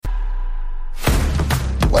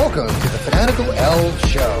Welcome to the Fanatical Elfz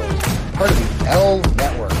Show, part of the Elfz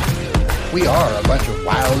Network. We are a bunch of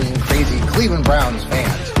wild and crazy Cleveland Browns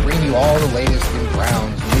fans, bringing you all the latest in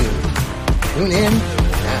Browns news. Tune in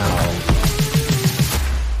now.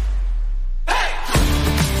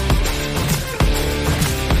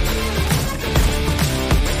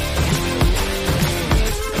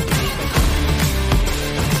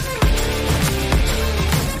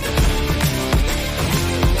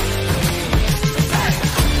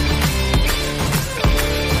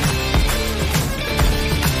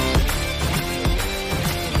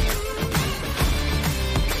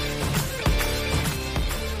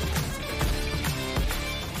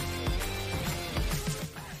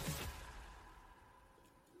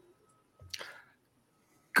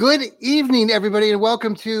 Good evening, everybody, and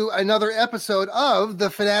welcome to another episode of the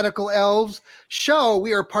Fanatical Elfz Show.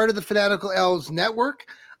 We are part of the Fanatical Elfz Network.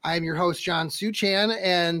 I am your host, John Suchan,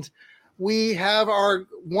 and we have our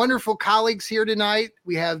wonderful colleagues here tonight.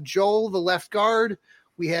 We have Joel, the left guard.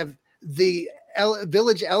 We have the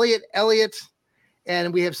Village Elliot,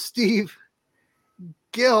 and we have Steve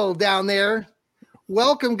Gill down there.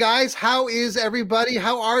 Welcome, guys. How is everybody?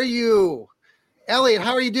 How are you? Elliot,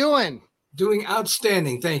 how are you doing? Doing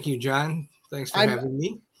outstanding. Thank you, John. Thanks for having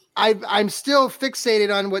me. I'm still fixated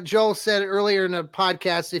on what Joel said earlier in the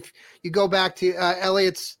podcast. If you go back to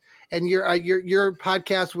Elliot's and your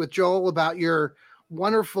podcast with Joel about your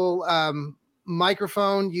wonderful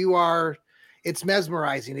microphone, it's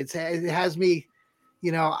mesmerizing. It has me,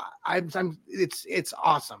 it's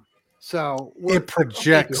awesome. So it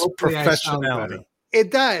projects professionality. It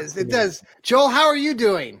does. It does. Joel, how are you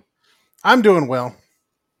doing? I'm doing well.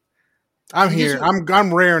 I'm here.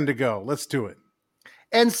 I'm raring to go. Let's do it.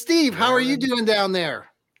 And Steve, how are you doing down there?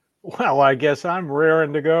 Well, I guess I'm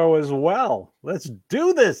raring to go as well. Let's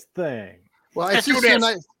do this thing. Well, it's just so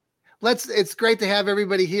nice. It's great to have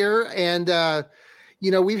everybody here. And,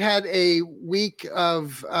 we've had a week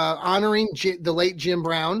of honoring the late Jim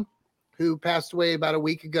Brown, who passed away about a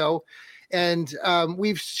week ago. And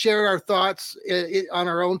we've shared our thoughts on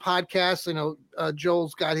our own podcast. I know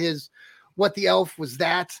Joel's got his What the Elf Was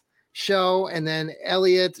That show, and then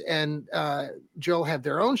Elliot and Joel have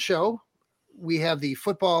their own show. We have the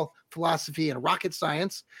Football Philosophy and Rocket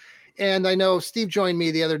Science, and I know Steve joined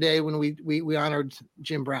me the other day when we honored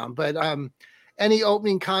Jim Brown. But any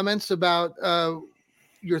opening comments about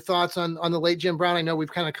your thoughts on the late Jim Brown? I know we've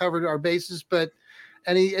kind of covered our bases, but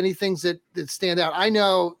any things that stand out? I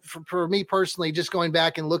know for me personally, just going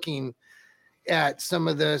back and looking at some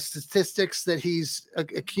of the statistics that he's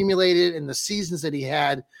accumulated and the seasons that he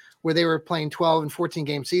had, where they were playing 12 and 14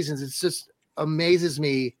 game seasons. It just amazes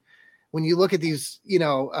me when you look at these,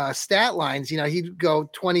 stat lines. He'd go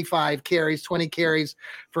 25 carries, 20 carries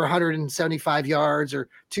for 175 yards or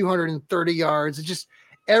 230 yards. It just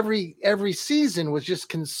every season was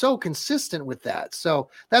just so consistent with that.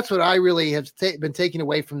 So that's what I really have been taking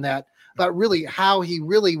away from that, about really how he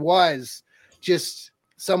really was just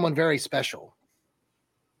someone very special.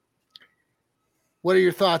 What are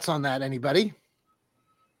your thoughts on that? Anybody?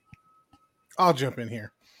 I'll jump in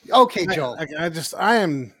here. Okay, Joel. I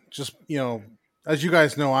am just, as you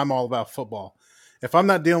guys know, I'm all about football. If I'm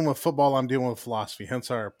not dealing with football, I'm dealing with philosophy,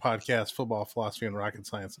 hence our podcast, Football Philosophy and Rocket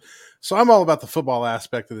Science. So I'm all about the football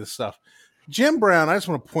aspect of this stuff. Jim Brown, I just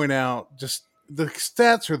want to point out, just the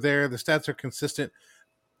stats are there. The stats are consistent.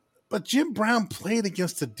 But Jim Brown played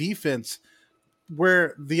against a defense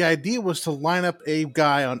where the idea was to line up a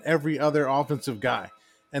guy on every other offensive guy.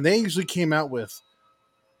 And they usually came out with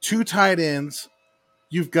 2 tight ends.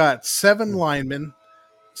 You've got 7 linemen,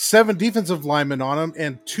 7 defensive linemen on them,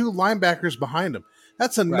 and 2 linebackers behind them.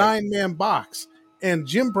 That's a 9-man box. And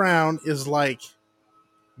Jim Brown is like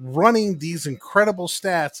running these incredible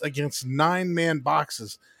stats against 9-man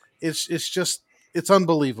boxes. It's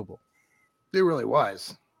unbelievable. It really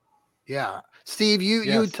was. Yeah. Steve,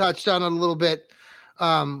 you touched on it a little bit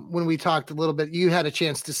when we talked a little bit. You had a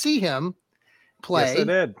chance to see him play. Yes, I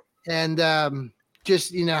did. And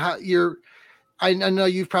just, how I know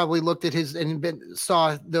you've probably looked at his and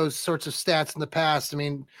saw those sorts of stats in the past. I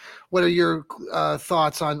mean, what are your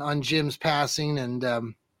thoughts on Jim's passing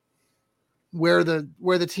and where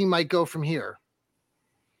the team might go from here?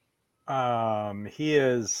 He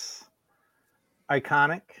is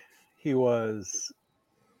iconic. He was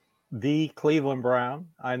the Cleveland Brown.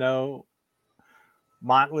 I know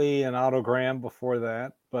Motley and Otto Graham before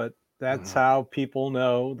that, but that's how people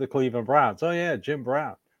know the Cleveland Browns. Oh yeah, Jim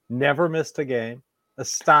Brown never missed a game.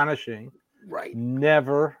 Astonishing. Right.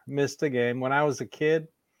 Never missed a game. When I was a kid,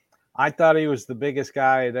 I thought he was the biggest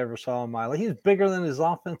guy I'd ever saw in my life. He was bigger than his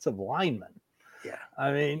offensive lineman. Yeah.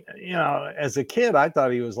 I mean, as a kid, I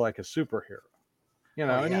thought he was like a superhero,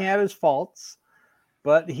 and he had his faults,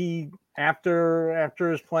 but after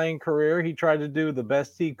his playing career, he tried to do the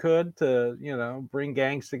best he could to, bring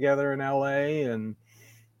gangs together in LA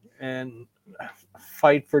and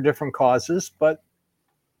fight for different causes. But,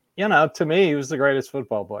 to me, he was the greatest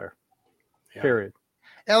football player, period.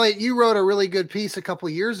 Elliot, you wrote a really good piece a couple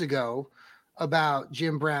years ago about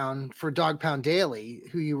Jim Brown for Dog Pound Daily,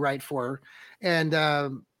 who you write for.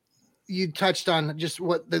 And you touched on just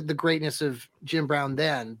what the greatness of Jim Brown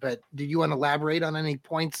then, but did you want to elaborate on any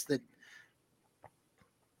points that?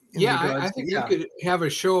 I think we could have a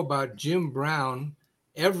show about Jim Brown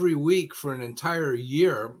every week for an entire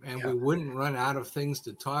year, and we wouldn't run out of things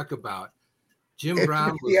to talk about. Jim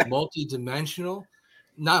Brown was multidimensional.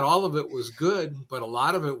 Not all of it was good, but a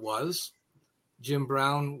lot of it was. Jim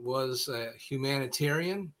Brown was a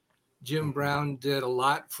humanitarian. Jim Brown did a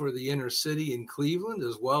lot for the inner city in Cleveland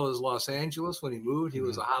as well as Los Angeles. When he moved, he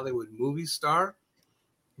was a Hollywood movie star.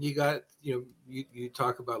 You got, you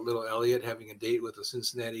talk about little Elliot having a date with a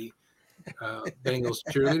Cincinnati Bengals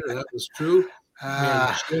cheerleader. That was true.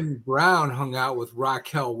 And Jim Brown hung out with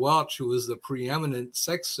Raquel Welch, who was the preeminent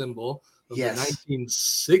sex symbol of the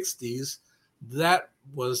 1960s. That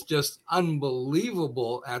was just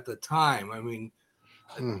unbelievable at the time. I mean,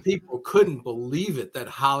 people couldn't believe it that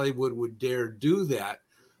Hollywood would dare do that.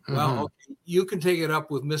 Well, okay, you can take it up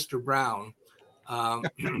with Mr. Brown,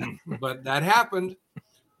 but that happened.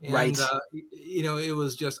 And, it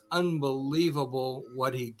was just unbelievable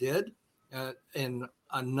what he did in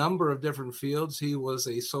a number of different fields. He was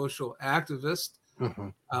a social activist.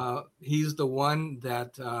 He's the one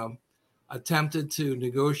that attempted to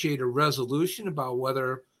negotiate a resolution about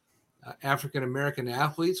whether African-American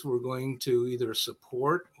athletes were going to either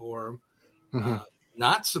support or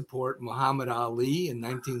not support Muhammad Ali in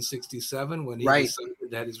 1967 when he decided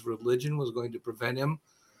that his religion was going to prevent him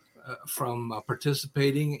from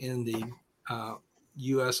participating in the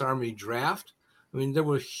U.S. Army draft. I mean, there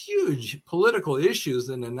were huge political issues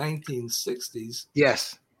in the 1960s.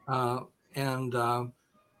 Yes. And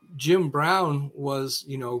Jim Brown was,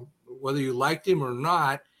 whether you liked him or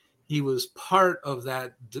not, he was part of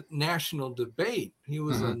that national debate. He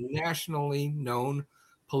was a nationally known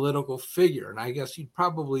political figure. And I guess you'd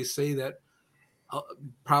probably say that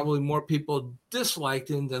probably more people disliked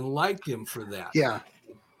him than liked him for that. Yeah.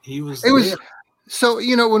 He was. So,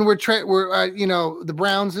 when we're the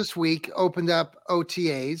Browns this week opened up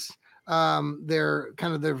OTAs, their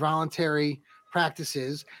kind of their voluntary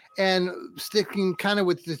practices, and sticking kind of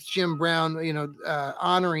with this Jim Brown,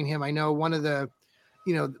 honoring him. I know one of the,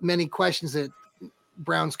 many questions that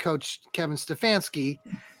Browns coach Kevin Stefanski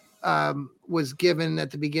was given at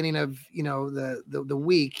the beginning of, the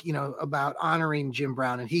week, about honoring Jim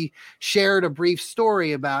Brown. And he shared a brief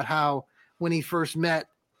story about how when he first met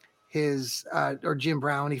Jim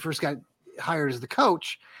Brown, when he first got hired as the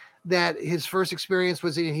coach, that his first experience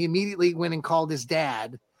was he immediately went and called his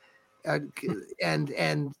dad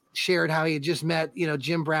and shared how he had just met,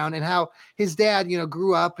 Jim Brown, and how his dad,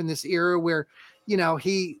 grew up in this era where,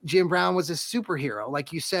 Jim Brown was a superhero,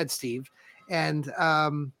 like you said, Steve. And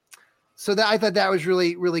so that I thought that was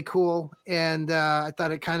really, really cool. And I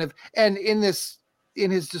thought it kind of, and in his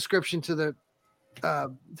description to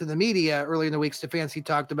the media earlier in the week, Stefanski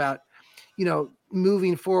talked about,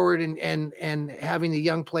 moving forward and having the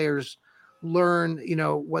young players learn,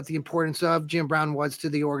 what the importance of Jim Brown was to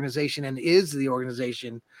the organization and is the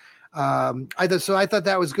organization. I thought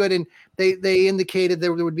that was good. And they indicated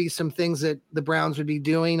there would be some things that the Browns would be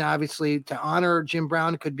doing, obviously, to honor Jim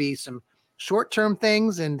Brown. It could be some short-term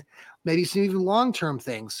things and maybe some even long-term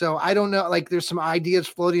things. So I don't know, like there's some ideas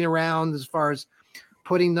floating around as far as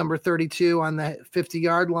putting number 32 on the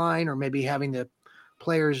 50-yard line, or maybe having the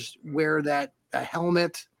players wear that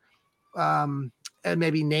helmet, and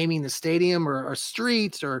maybe naming the stadium or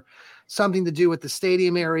streets or something to do with the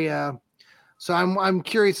stadium area. So I'm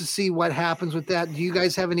curious to see what happens with that. Do you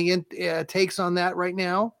guys have any takes on that right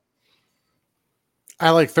now? I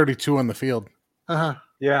like 32 on the field.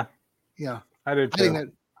 Yeah. I do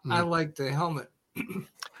too. I like the helmet.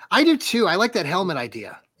 I do too. I like that helmet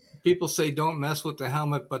idea. People say don't mess with the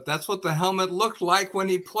helmet, but that's what the helmet looked like when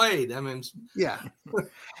he played. I mean, yeah.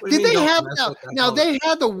 Did they have now? They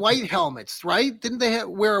had the white helmets, right? Didn't they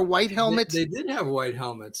wear a white helmet? They did have white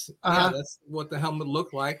helmets. Yeah, that's what the helmet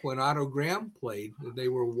looked like when Otto Graham played. They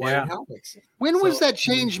were white helmets. When was that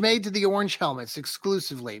change made to the orange helmets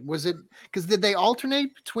exclusively? Was it because did they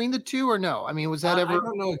alternate between the two or no? I mean, was that ever? I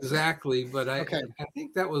don't know exactly, but I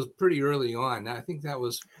think that was pretty early on. I think that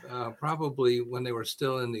was probably when they were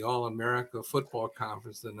still in the All-America Football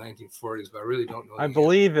Conference in the 1940s, but I really don't know. I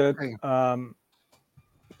believe it.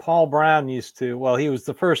 Paul Brown used to. Well, he was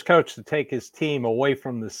the first coach to take his team away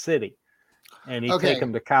from the city, and he'd take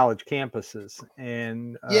them to college campuses.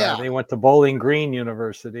 And they went to Bowling Green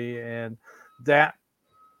University, and that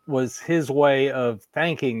was his way of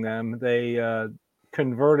thanking them. They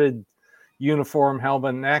converted uniform,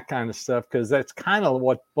 helmet, and that kind of stuff, because that's kind of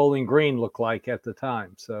what Bowling Green looked like at the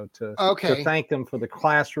time. So to thank them for the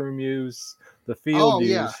classroom use, the field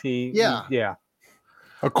use,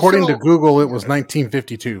 According to Google, it was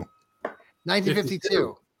 1952.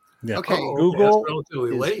 1952. Yeah. Okay. Google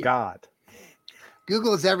is God.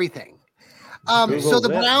 Google is everything. So the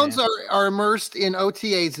Browns are immersed in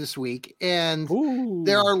OTAs this week, and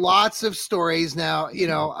there are lots of stories now,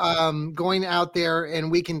 going out there,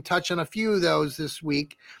 and we can touch on a few of those this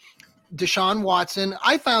week. Deshaun Watson,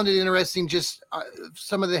 I found it interesting, just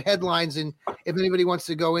some of the headlines, and if anybody wants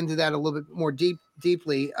to go into that a little bit more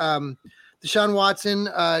deeply. Deshaun Watson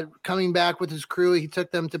coming back with his crew. He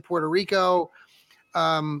took them to Puerto Rico.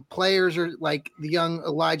 Players are like the young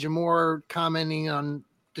Elijah Moore commenting on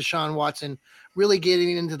Deshaun Watson really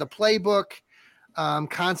getting into the playbook,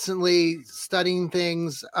 constantly studying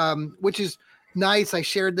things, which is nice. I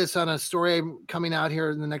shared this on a story coming out here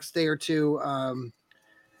in the next day or two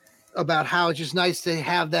about how it's just nice to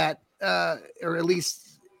have that, or at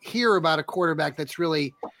least hear about a quarterback that's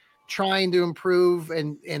really trying to improve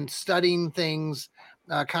and studying things,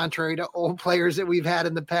 contrary to old players that we've had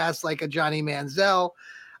in the past, like a Johnny Manziel.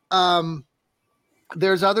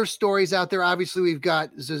 There's other stories out there. Obviously, we've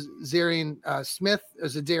got Zadarius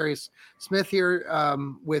Smith here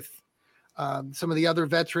with some of the other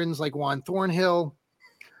veterans like Juan Thornhill,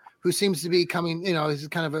 who seems to be coming, he's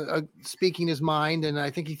kind of speaking his mind. And I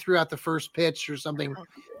think he threw out the first pitch or something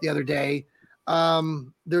the other day.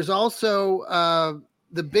 There's also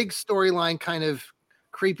the big storyline kind of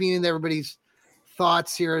creeping into everybody's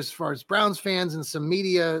thoughts here as far as Browns fans and some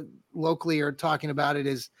media locally are talking about it,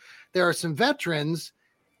 is there are some veterans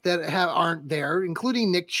that aren't there,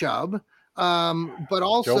 including Nick Chubb, but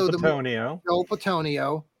also Joe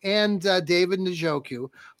Patonio and David Njoku.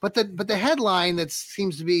 But the headline that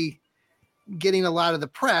seems to be getting a lot of the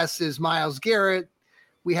press is Myles Garrett.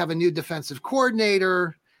 We have a new defensive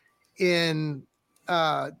coordinator in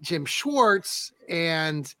Jim Schwartz.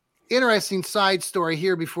 And interesting side story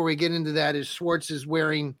here before we get into that is Schwartz is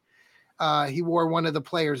wearing he wore one of the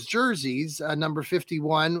players' jerseys, number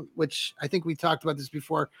 51, which I think we talked about this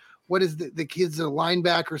before. What is the kid's a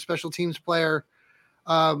linebacker, special teams player?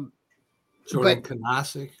 Jordan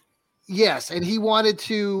Kanasic. Yes, and he wants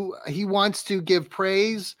to give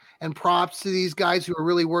praise and props to these guys who are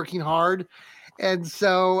really working hard. And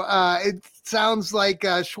so it sounds like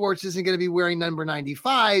Schwartz isn't going to be wearing number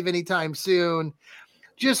 95 anytime soon.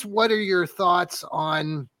 Just what are your thoughts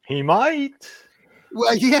on? He might.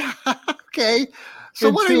 Well, yeah. Okay. So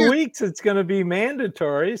in 2 weeks, it's going to be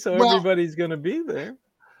mandatory. So everybody's going to be there.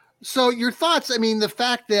 So your thoughts, I mean, the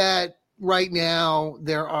fact that right now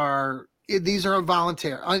these are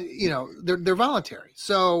voluntary, they're voluntary.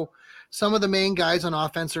 So some of the main guys on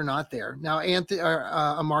offense are not there. Now,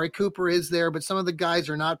 Amari Cooper is there, but some of the guys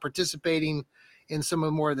are not participating in some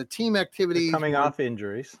of more of the team activities. They're coming off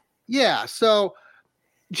injuries. Yeah. So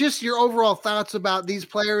just your overall thoughts about these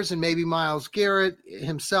players and maybe Myles Garrett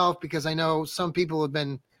himself, because I know some people have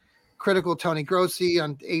been critical. Tony Grossi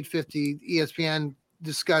on 850 ESPN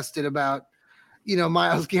discussed it about,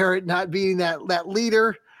 Myles Garrett not being that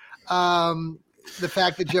leader. The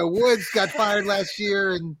fact that Joe Woods got fired last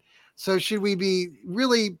year. And so should we be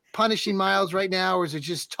really punishing Myles right now, or is it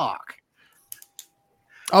just talk?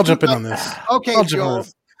 I'll jump in on this. Okay, Joel.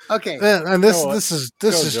 Okay. And this is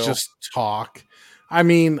just talk. I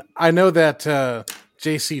mean, I know that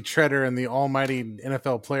J.C. Treader and the almighty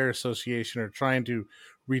NFL Player Association are trying to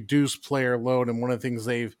reduce player load, and one of the things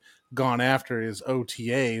they've gone after is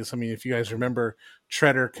OTAs. I mean, if you guys remember,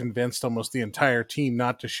 Treader convinced almost the entire team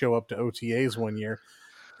not to show up to OTAs one year,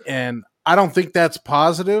 and I don't think that's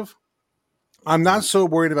positive. I'm not so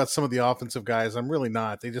worried about some of the offensive guys. I'm really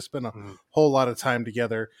not. They just spend a whole lot of time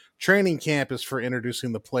together. Training camp is for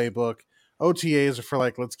introducing the playbook. OTAs are for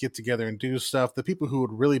let's get together and do stuff. The people who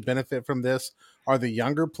would really benefit from this are the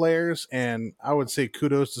younger players. And I would say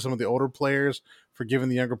kudos to some of the older players for giving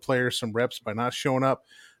the younger players some reps by not showing up.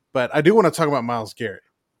 But I do want to talk about Myles Garrett,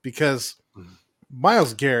 because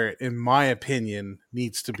Myles Garrett, in my opinion,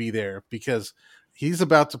 needs to be there, because he's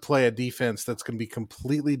about to play a defense that's going to be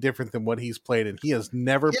completely different than what he's played. And he has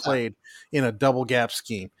never played in a double gap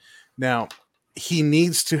scheme. Now, he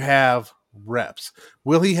needs to have reps.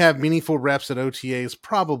 Will he have meaningful reps at OTAs?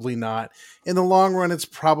 Probably not. In the long run, it's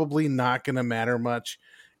probably not going to matter much.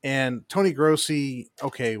 And Tony Grossi,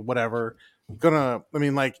 okay, whatever.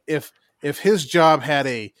 If his job had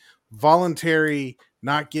a voluntary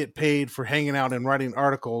not get paid for hanging out and writing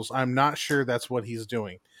articles, I'm not sure that's what he's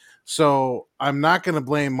doing. So I'm not going to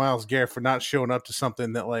blame Myles Garrett for not showing up to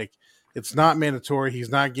something that, like, it's not mandatory. He's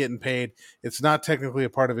not getting paid. It's not technically a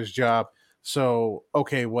part of his job. So,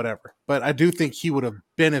 okay, whatever. But I do think he would have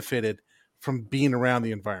benefited from being around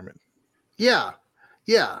the environment. Yeah.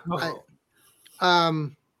 Yeah.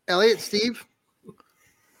 Elliot, Steve?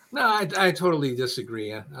 No, I totally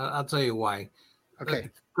disagree. I'll tell you why. Okay.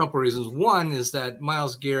 A couple reasons. One is that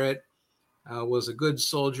Myles Garrett was a good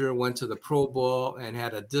soldier, went to the Pro Bowl, and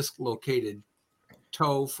had a dislocated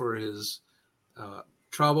toe for his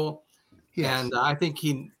trouble. Yes. And I think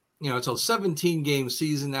he, it's a 17-game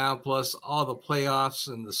season now, plus all the playoffs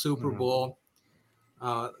and the Super Bowl.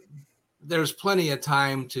 There's plenty of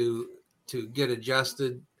time to get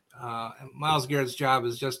adjusted. Myles Garrett's job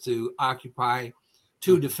is just to occupy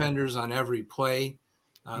 2 defenders on every play.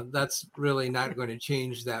 That's really not going to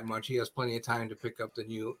change that much. He has plenty of time to pick up the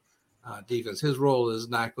new defense. His role is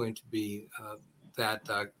not going to be that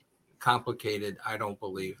complicated, I don't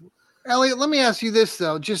believe. Elliot, let me ask you this,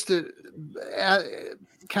 though, just to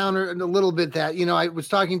counter a little bit that, I was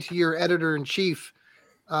talking to your editor-in-chief,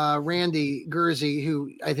 Randy Gurzy,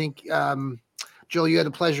 who I think, Joel, you had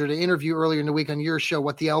the pleasure to interview earlier in the week on your show,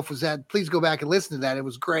 What the Elf Was At. Please go back and listen to that. It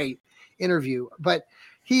was a great interview. But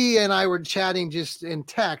he and I were chatting just in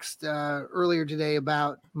text earlier today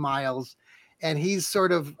about Myles, and he's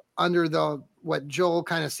sort of under what Joel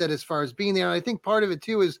kind of said as far as being there. And I think part of it,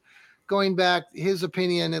 too, is going back, his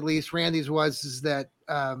opinion, at least Randy's is that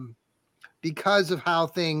because of how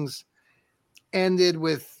things ended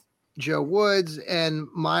with Joe Woods and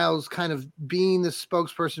Myles kind of being the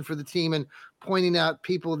spokesperson for the team and pointing out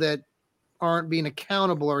people that aren't being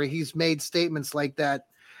accountable, or he's made statements like that,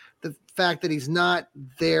 the fact that he's not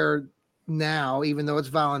there now, even though it's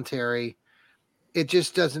voluntary, it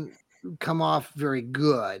just doesn't come off very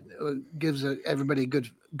good. It gives everybody a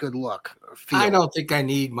good look. I don't think I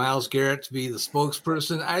need Myles Garrett to be the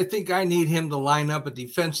spokesperson. I think I need him to line up a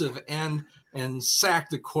defensive end and sack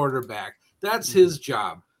the quarterback. That's his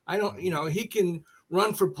job. I don't, he can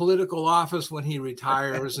run for political office when he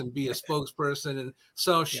retires and be a spokesperson and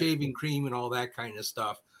sell shaving cream and all that kind of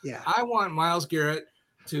stuff. Yeah. I want Myles Garrett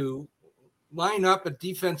to line up a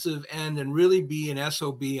defensive end and really be an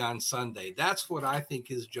SOB on Sunday. That's what I think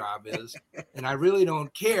his job is. And I really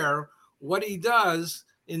don't care what he does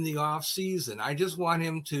in the off season. I just want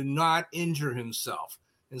him to not injure himself.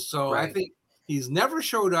 And so I think he's never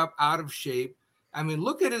showed up out of shape. I mean,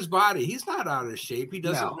 look at his body. He's not out of shape. He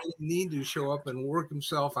doesn't really need to show up and work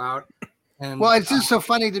himself out. And well, it's just so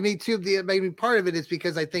funny to me too. Maybe part of it is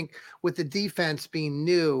because I think with the defense being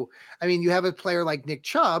new, I mean, you have a player like Nick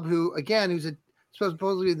Chubb, who again, who's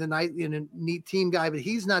supposedly the neat team guy, but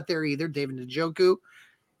he's not there either. David Njoku,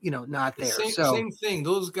 not there. Same thing.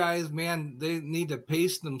 Those guys, man, they need to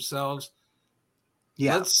pace themselves.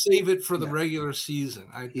 Yeah. Let's save it for the regular season.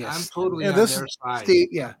 I'm totally on their side. Steve,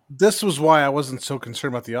 this was why I wasn't so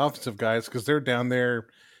concerned about the offensive guys, because they're down there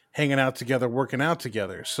hanging out together, working out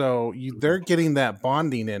together. So they're getting that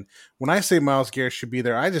bonding in. When I say Myles Garrett should be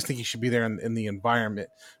there, I just think he should be there in the environment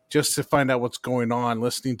just to find out what's going on,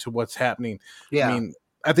 listening to what's happening. Yeah. I mean,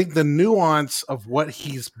 I think the nuance of what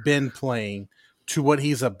he's been playing to what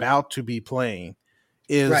he's about to be playing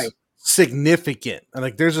is significant.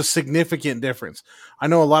 Like, there's a significant difference. I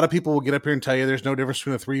know a lot of people will get up here and tell you there's no difference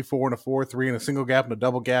between a 3-4 and a 4-3 and a single gap and a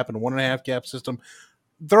double gap and a 1.5 gap system.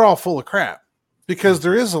 They're all full of crap, because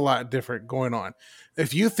there is a lot different going on.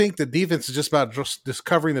 If you think the defense is just about just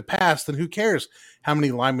covering the pass, then who cares how many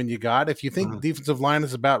linemen you got? If you think the defensive line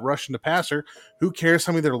is about rushing the passer, who cares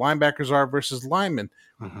how many their linebackers are versus linemen?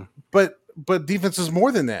 But defense is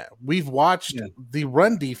more than that. We've watched the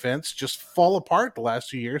run defense just fall apart the last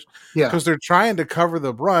 2 years because they're trying to cover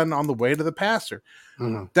the run on the way to the passer.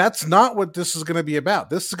 That's not what this is going to be about.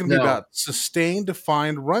 This is going to be about sustained,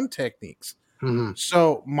 defined run techniques.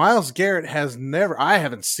 So Myles Garrett has I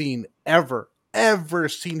haven't seen ever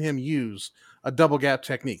seen him use a double gap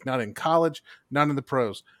technique. Not in college, not in the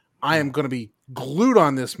pros. I am going to be glued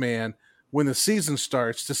on this man when the season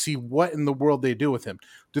starts to see what in the world they do with him.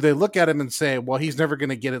 Do they look at him and say, well, he's never going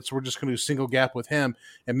to get it, so we're just going to do single gap with him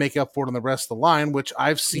and make up for it on the rest of the line, which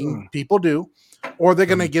I've seen people do, or they're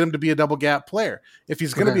going to get him to be a double gap player. If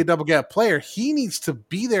he's going to be a double gap player, he needs to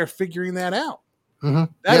be there figuring that out.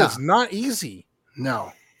 That is not easy.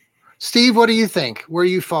 No. Steve, what do you think? Where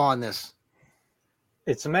you fall on this?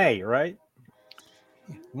 It's May, right?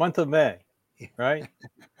 Month of May, right?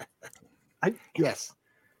 Yes.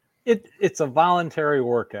 It's a voluntary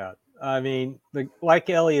workout. I mean, like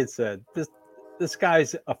Elliot said, this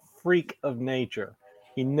guy's a freak of nature.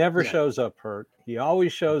 He never shows up hurt. He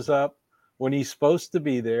always shows up when he's supposed to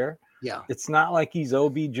be there. Yeah. It's not like he's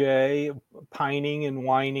OBJ pining and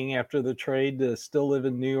whining after the trade to still live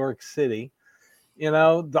in New York City. You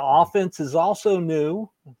know, the offense is also new.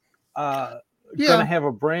 Going to have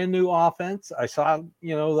a brand new offense. I saw,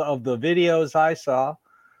 you know, of the videos I saw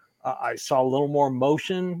a little more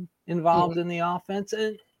motion involved in the offense.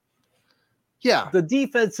 And the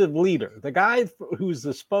defensive leader, the guy who's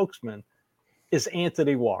the spokesman, is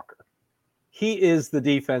Anthony Walker. He is the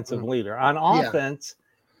defensive leader. On offense,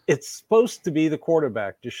 it's supposed to be the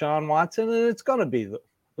quarterback, Deshaun Watson, and it's going to be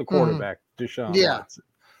the quarterback, Deshaun Watson.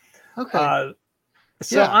 Okay.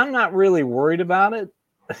 So I'm not really worried about it.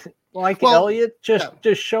 Like Elliot, just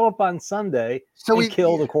show up on Sunday and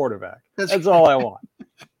kill the quarterback. That's all I want.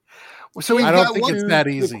 So I don't think it's that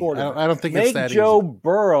easy. I don't think it's that easy. Make Joe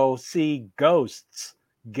Burrow see ghosts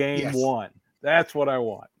game 1. That's what I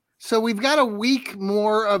want. So we've got a week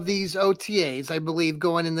more of these OTAs, I believe,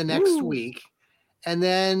 going in the next week. And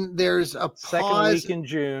then there's a second week in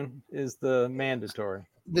June is the mandatory.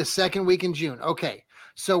 The second week in June. Okay.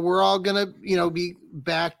 So we're all going to, you know, be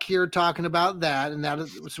back here talking about that. And that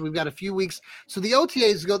is, so we've got a few weeks. So the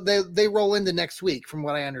OTAs they roll into next week, from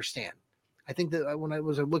what I understand. I think that when I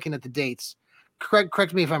was looking at the dates,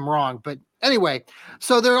 correct me if I'm wrong, but anyway,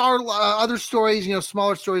 so there are other stories, you know,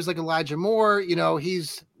 smaller stories like Elijah Moore, you know,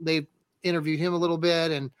 they interviewed him a little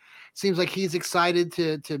bit, and it seems like he's excited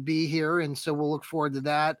to be here. And so we'll look forward to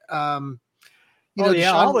that. All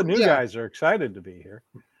the new guys are excited to be here.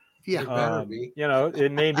 Yeah. You know,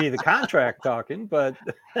 it may be the contract talking, but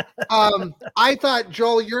I thought,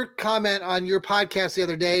 Joel, your comment on your podcast the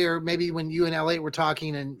other day, or maybe when you and Elliot were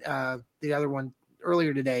talking, and the other one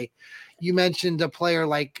earlier today, you mentioned a player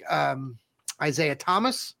like Isaiah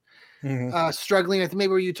Thomas struggling. I think maybe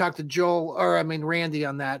where you talked to Joel, or Randy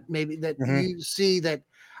on that, maybe that you see that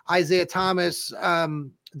Isaiah Thomas,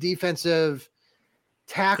 defensive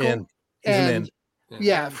tackle,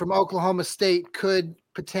 from Oklahoma State could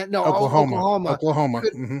Oklahoma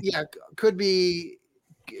could be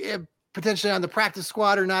potentially on the practice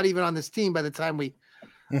squad or not even on this team by the time we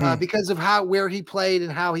because of where he played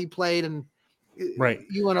and how he played. And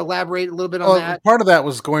you want to elaborate a little bit on that? Part of that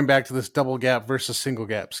was going back to this double gap versus single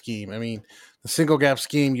gap scheme. I mean, the single gap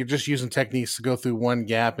scheme, you're just using techniques to go through one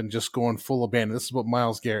gap and just going full abandon. This is what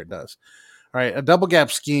Myles Garrett does. All right, a double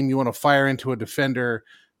gap scheme, you want to fire into a defender,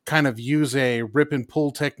 kind of use a rip and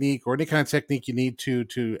pull technique or any kind of technique you need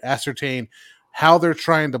to ascertain how they're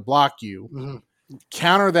trying to block you,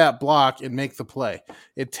 counter that block, and make the play.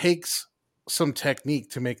 It takes some technique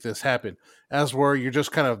to make this happen. As where you're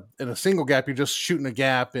just kind of in a single gap, you're just shooting a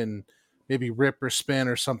gap and maybe rip or spin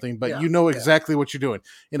or something, but you know exactly what you're doing.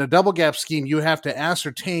 In a double gap scheme, you have to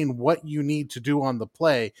ascertain what you need to do on the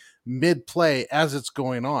play, mid-play, as it's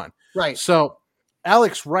going on. Right. So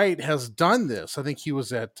Alex Wright has done this. I think he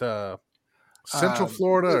was at Central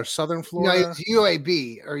Florida or Southern Florida. No, it's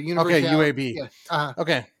UAB or University. Okay, UAB. Yeah.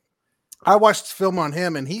 Okay. I watched film on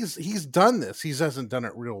him, and he's done this. He hasn't done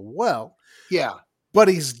it real well. Yeah. But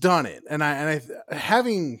he's done it. And I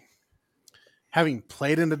having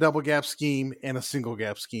played in a double gap scheme and a single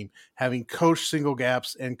gap scheme, having coached single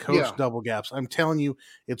gaps and coached double gaps, I'm telling you,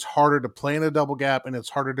 it's harder to play in a double gap and it's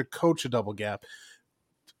harder to coach a double gap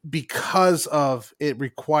because of it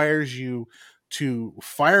requires you to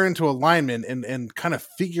fire into a lineman and kind of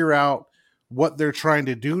figure out what they're trying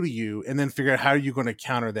to do to you and then figure out how you're going to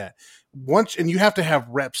counter that. And you have to have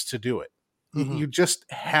reps to do it. You just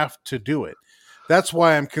have to do it. That's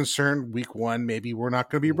why I'm concerned week 1, maybe we're not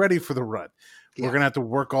going to be ready for the run. We're going to have to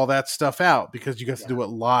work all that stuff out because you got to do it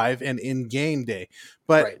live and in game day.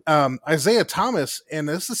 But Isaiah Thomas, and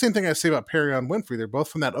this is the same thing I say about Perion Winfrey. They're both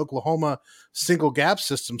from that Oklahoma single gap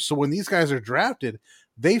system. So when these guys are drafted,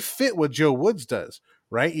 they fit what Joe Woods does,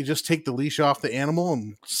 right? You just take the leash off the animal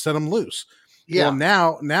and set them loose. Yeah.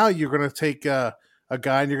 Well, now you're going to take a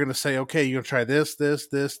guy and you're going to say, okay, you're going to try this.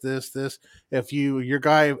 If your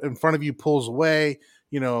guy in front of you pulls away,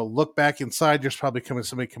 look back inside, there's probably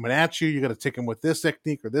somebody coming at you. You got to take him with this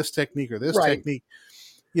technique or this technique or this technique.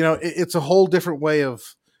 It's a whole different way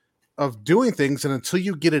of doing things. And until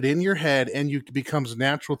you get it in your head and it becomes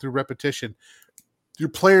natural through repetition, your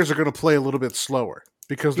players are going to play a little bit slower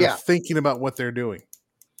because they're thinking about what they're doing.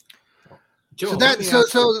 Joe, that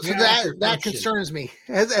concerns me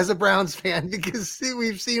as a Browns fan because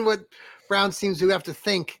we've seen what Browns teams do have to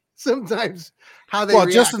think sometimes how they well,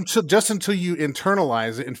 react. just until you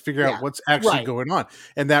internalize it and figure out what's actually going on.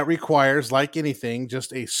 And that requires, like anything,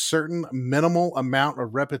 just a certain minimal amount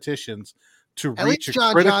of repetitions to At reach least a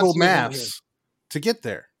John critical Johnson isn't mass to get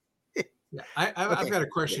there. Yeah, I've got a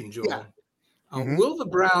question, Joel. Mm-hmm. Will the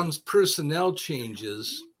Browns' personnel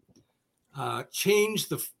changes change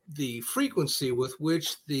the frequency with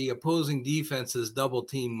which the opposing defenses double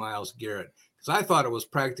team Myles Garrett? Because I thought it was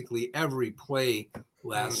practically every play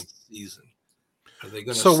last season. Are they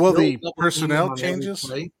going to So will still the double personnel team him on every changes?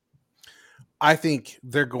 play? I think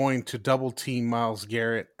they're going to double team Myles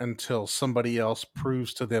Garrett until somebody else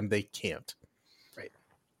proves to them they can't. Right.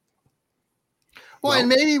 Well, and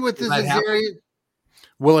maybe with the Zadarius.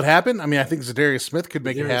 Will it happen? I mean, I think Zadarius Smith could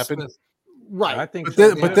make it happen. Smith. Right. I think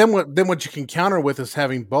but then what you can counter with is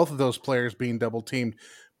having both of those players being double teamed.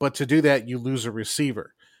 But to do that, you lose a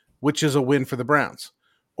receiver, which is a win for the Browns.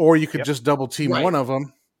 Or you could just double team one of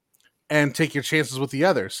them and take your chances with the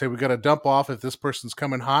other. Say we got a dump off if this person's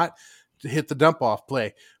coming hot to hit the dump off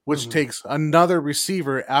play, which takes another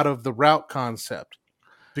receiver out of the route concept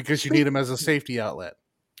because you need him as a safety outlet.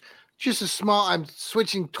 Just a small, I'm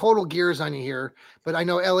switching total gears on you here, but I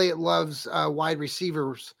know Elliot loves wide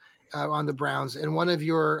receivers on the Browns, and one of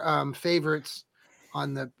your favorites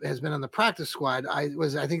has been on the practice squad. I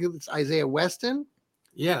think it's Isaiah Weston.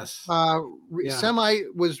 Yes.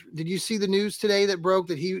 Did you see the news today that broke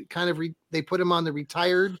that he they put him on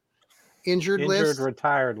the injured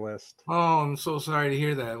retired list. Oh, I'm so sorry to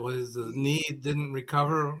hear that. Was the knee didn't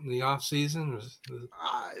recover in the off season?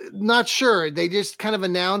 Not sure. They just kind of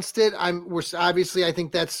announced it. Obviously I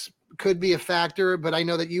think could be a factor, but I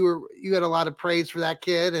know that you had a lot of praise for that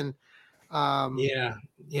kid, and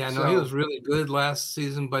he was really good last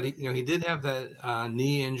season, but he did have that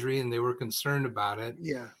knee injury, and they were concerned about it.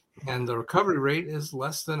 Yeah, and the recovery rate is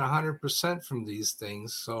less than 100% from these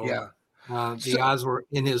things. So the odds were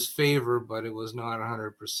in his favor, but it was not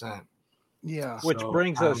 100%. Yeah, which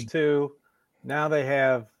brings us to now they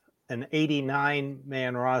have an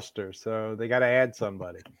 89-man roster, so they got to add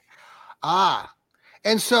somebody.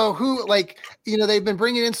 And so who, they've been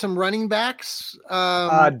bringing in some running backs.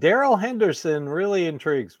 Darrell Henderson really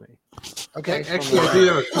intrigues me. Okay. Actually,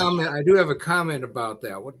 I do have a comment about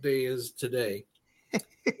that. What day is today?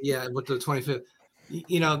 With the 25th.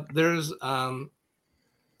 There's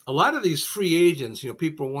a lot of these free agents,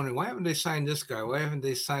 people are wondering, why haven't they signed this guy? Why haven't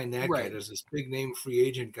they signed that guy? There's this big name free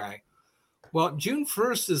agent guy. Well, June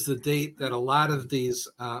 1st is the date that a lot of these,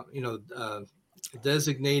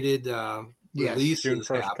 designated releases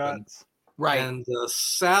happen. Right. And the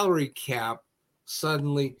salary cap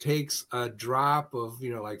suddenly takes a drop of,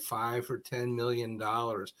 like $5 or $10 million.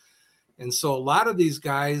 And so a lot of these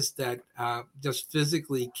guys that just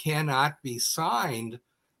physically cannot be signed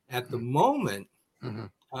at the moment,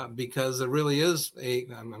 because there really is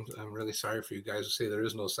I'm really sorry for you guys to say there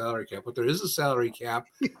is no salary cap, but there is a salary cap,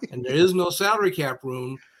 and there is no salary cap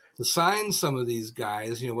room to sign some of these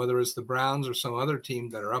guys, whether it's the Browns or some other team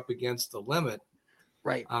that are up against the limit.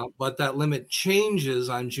 Right. But that limit changes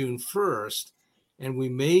on June 1st, and we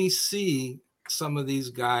may see some of these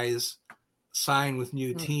guys sign with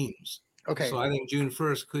new teams. Okay. So I think June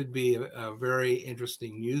 1st could be a very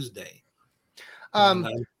interesting news day. I'm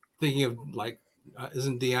thinking of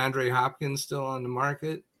isn't DeAndre Hopkins still on the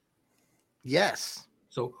market? Yes.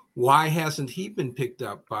 So why hasn't he been picked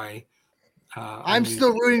up by? I'm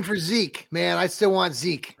still rooting for Zeke, man. I still want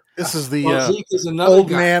Zeke. This is the Zeke is another old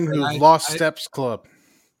guy, man who lost steps club.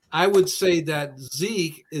 I would say that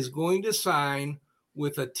Zeke is going to sign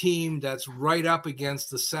with a team that's right up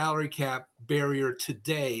against the salary cap barrier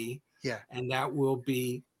today. Yeah. And that will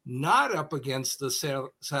be not up against the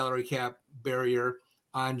salary cap barrier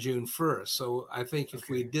on June 1st. So I think if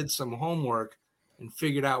we did some homework and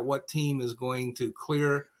figured out what team is going to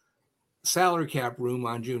clear salary cap room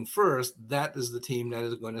on June 1st, that is the team that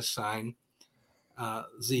is going to sign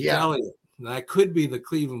Zeke Elliott. That could be the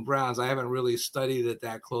Cleveland Browns. I haven't really studied it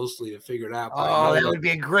that closely to figure it out. But that would be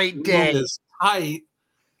a great day. It's tight,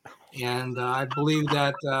 and I believe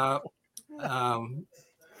that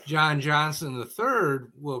John Johnson III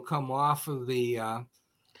will come off of the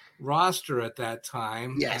roster at that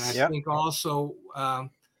time. Yes. And I think also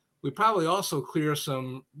we probably also clear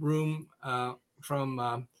some room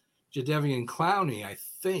from Jadeveon Clowney, I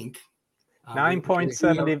think.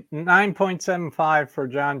 9.75 for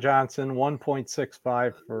John Johnson,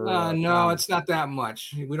 1.65 for. No, it's not that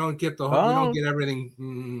much. We don't get we don't get everything.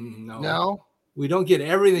 No, we don't get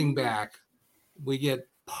everything back. We get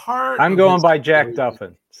part. I'm going by Jack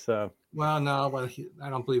Duffin. So. Well, no, but I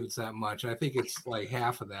don't believe it's that much. I think it's like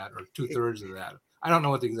half of that or 2/3 of that. I don't know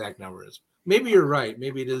what the exact number is, Maybe you're right.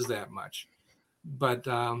 Maybe it is that much. But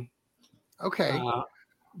okay.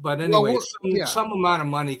 But anyway, well, some amount of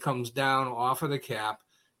money comes down off of the cap,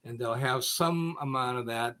 and they'll have some amount of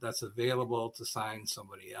that's available to sign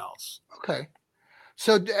somebody else. Okay.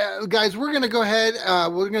 So, guys, we're going to go ahead.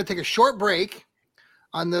 We're going to take a short break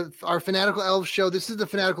on our Fanatical Elfz show. This is the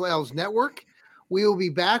Fanatical Elfz Network. We will be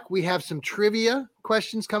back. We have some trivia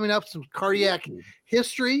questions coming up, some cardiac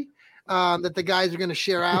history that the guys are going to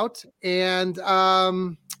share out. And,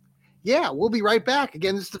 we'll be right back.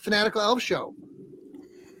 Again, this is the Fanatical Elfz show.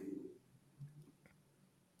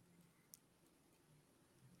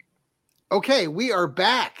 Okay, we are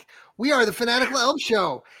back. We are the Fanatical Elfz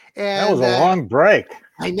Show. And that was a long break.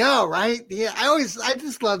 I know, right? Yeah, I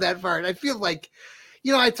just love that part. I feel like,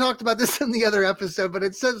 I talked about this in the other episode, but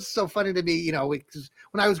it's so funny to me, because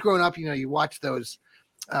when I was growing up, you watch those,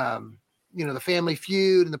 the Family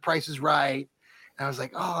Feud and The Price is Right. And I was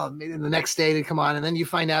like, oh, maybe the next day they come on. And then you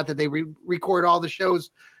find out that they record all the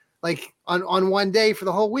shows like on one day for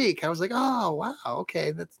the whole week. I was like, oh, wow.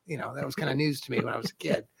 Okay. That's, that was kind of news to me when I was a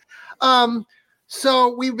kid.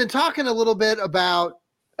 So we've been talking a little bit about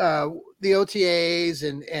the OTAs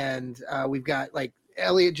and we've got, like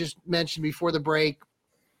Elliot just mentioned before the break,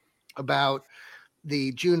 about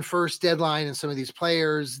the June 1st deadline and some of these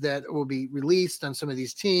players that will be released on some of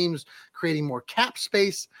these teams, creating more cap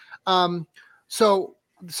space. So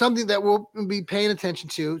something that we'll be paying attention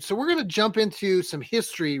to. So we're going to jump into some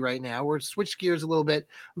history right now. We're switch gears a little bit.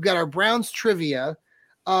 We've got our Browns trivia.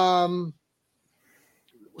 Since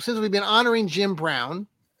we've been honoring Jim Brown,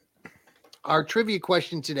 our trivia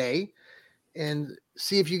question today, and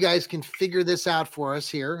see if you guys can figure this out for us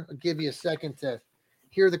here. I'll give you a second to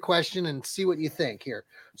hear the question and see what you think here.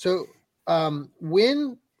 So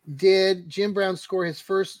when did Jim Brown score his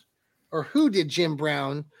first, or who did Jim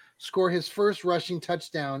Brown score his first rushing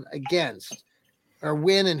touchdown against? Or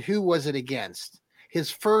when and who was it against?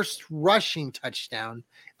 His first rushing touchdown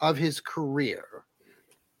of his career.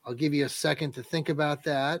 I'll give you a second to think about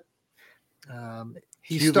that.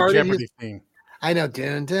 He started the Jeopardy theme. I know.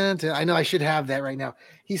 Dun, dun, dun. I know I should have that right now.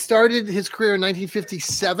 He started his career in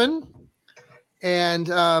 1957. And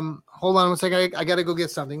hold on one second. I got to go get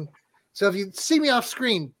something. So if you see me off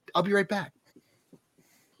screen, I'll be right back.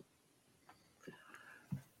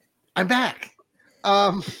 I'm back.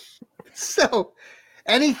 So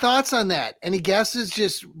any thoughts on that? Any guesses?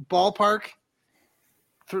 Just ballpark?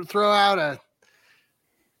 Throw out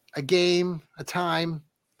a game, a time.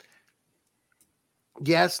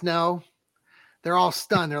 Yes, no. They're all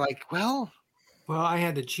stunned. They're like, well, I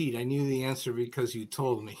had to cheat. I knew the answer because you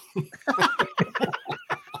told me.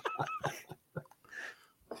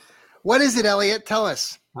 What is it, Elliot? Tell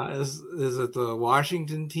us. Is it the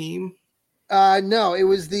Washington team? No, it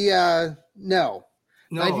was the no.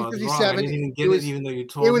 1957. I didn't even get it, even though you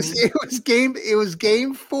told me. It was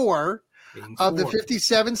game four of the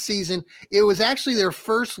 57 season. It was actually their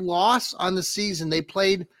first loss on the season. They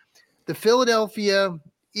played the Philadelphia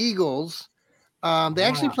Eagles. They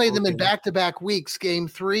actually played them in back-to-back weeks, game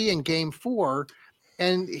 3 and game 4,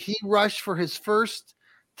 and he rushed for his first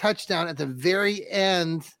touchdown at the very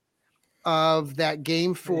end of that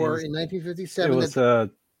game 4 in 1957. It was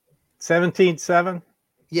 17-7.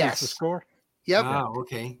 Yes, the score. Yep. Wow.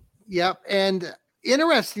 Okay. Yep. And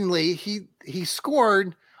interestingly, he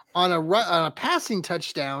scored on a passing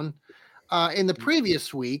touchdown in the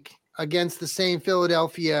previous week against the same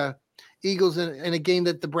Philadelphia Eagles in a game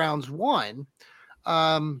that the Browns won.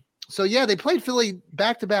 So yeah, they played Philly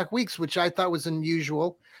back-to-back weeks, which I thought was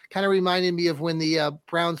unusual. Kind of reminded me of when the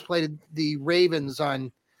Browns played the Ravens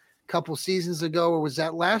on a couple seasons ago, or was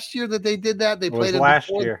that last year that they did that? They played them last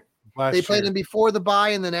year. They played them before the bye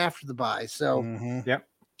and then after the bye. So, Yep.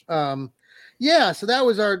 So that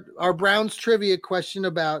was our Browns trivia question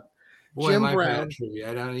about Jim Brown.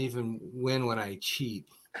 Trivia. I don't even win when I cheat.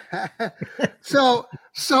 So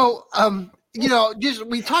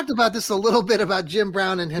we talked about this a little bit about Jim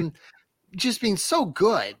Brown and him just being so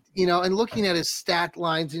good, and looking at his stat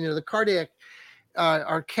lines. The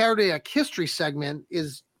our cardiac history segment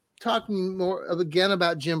is talking more again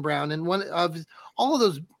about Jim Brown and one of all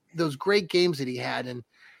of those great games that he had. And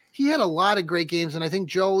he had a lot of great games. And I think,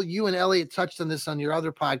 Joel, you and Elliot touched on this on your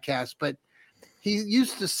other podcast, but he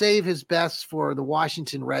used to save his best for the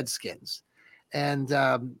Washington Redskins. And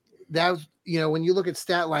that was, when you look at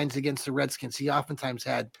stat lines against the Redskins, he oftentimes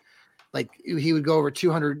had, like, he would go over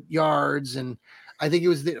 200 yards. And I think it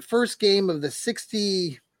was the first game of the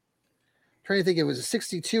 60, trying to think, it was a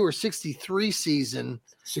 62 or 63 season.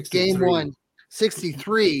 63. Game 1.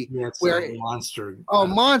 63, where monster.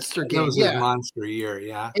 Monster game. That was his monster year.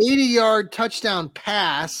 Yeah. 80-yard touchdown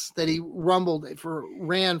pass that he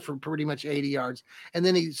ran for pretty much 80 yards. And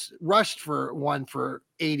then he's rushed for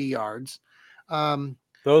 80 yards.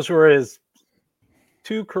 Those were his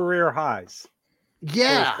 2 career highs.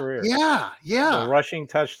 Yeah. The rushing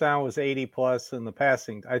touchdown was 80 plus, and the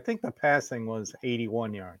passing was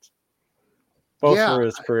 81 yards. Both were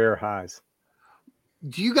his career highs.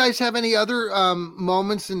 Do you guys have any other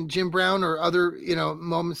moments in Jim Brown or other,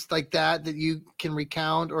 moments like that you can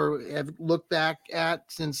recount or have looked back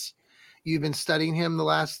at since you've been studying him the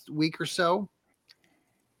last week or so?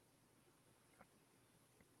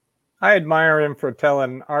 I admire him for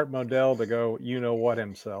telling Art Modell to go, what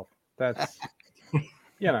himself. That's,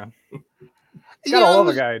 gotta love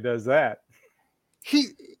a guy who does that.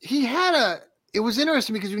 He had it was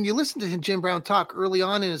interesting because when you listen to Jim Brown talk early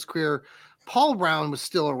on in his career, Paul Brown was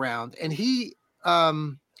still around, and he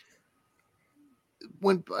he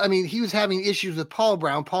was having issues with Paul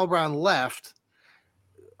Brown. Paul Brown left.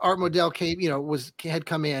 Art Modell had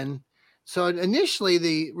come in. So initially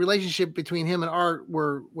the relationship between him and Art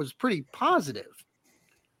was pretty positive.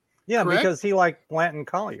 Yeah, correct? Because he liked Blanton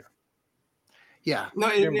Collier. Yeah. No,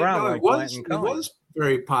 Jim Brown it was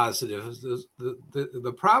very positive.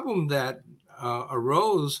 The problem that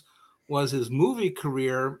arose was his movie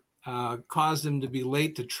career caused him to be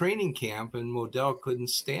late to training camp, and Modell couldn't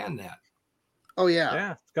stand that. Oh yeah,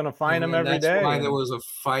 yeah, it's going to find him every day. That's why there was a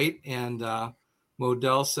fight, and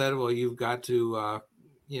Modell said, "Well, you've got to,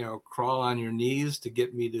 crawl on your knees to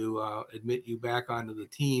get me to admit you back onto the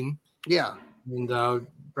team." Yeah, and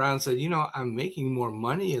Brown said, "I'm making more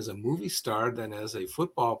money as a movie star than as a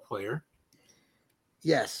football player."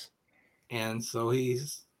 Yes, and so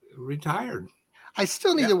he's retired. I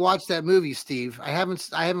still need to watch that movie, Steve. I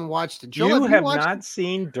haven't watched it. Joe, you have not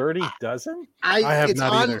seen Dirty Dozen? I have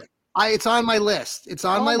not either. It's on my list. It's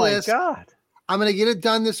on my list. Oh my God. I'm going to get it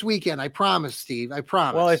done this weekend. I promise, Steve. I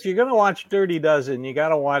promise. Well, if you're going to watch Dirty Dozen, you got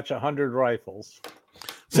to watch 100 Rifles.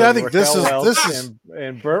 See, I think this is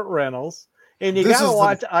and Burt Reynolds, and you got to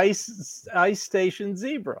watch Ice Station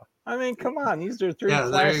Zebra. I mean, come on. These are 3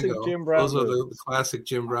 classic Jim Brown movies. Those are the classic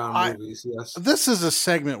Jim Brown movies, yes. This is a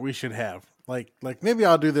segment we should have. Like maybe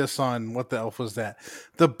I'll do this on What the Elf Was That?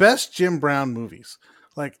 The best Jim Brown movies.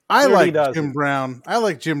 I like Jim Brown. I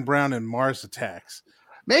like Jim Brown in Mars Attacks.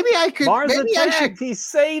 Maybe I could. Mars maybe Attack. I should. He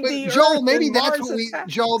saved the Joel. Earth Maybe that's Mars what we.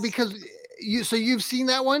 Attacks. Joel, because you've seen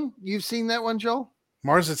that one. You've seen that one, Joel.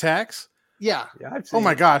 Mars Attacks. Yeah. I've seen oh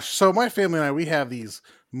my gosh! So my family and I, we have these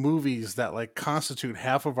movies that constitute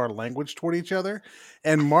half of our language toward each other,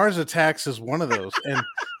 and Mars Attacks is one of those. And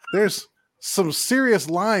there's some serious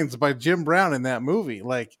lines by Jim Brown in that movie.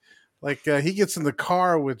 He gets in the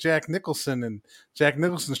car with Jack Nicholson, and Jack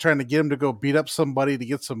Nicholson's trying to get him to go beat up somebody to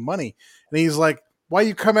get some money. And he's like, "Why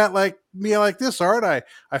you come at me like this, Art? I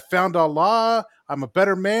found Allah. I'm a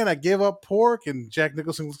better man. I gave up pork." And Jack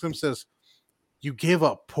Nicholson looks at him and says, "You gave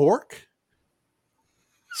up pork?"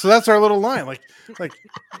 So that's our little line. Like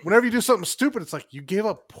whenever you do something stupid, it's like, "You gave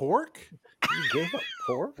up pork? You gave up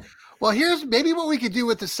pork?" Well, here's maybe what we could do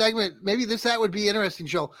with the segment. Maybe that would be interesting,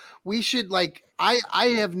 Joel. We should I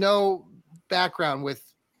have no background with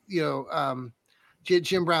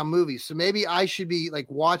Jim Brown movies, so maybe I should be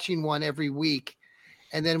watching one every week,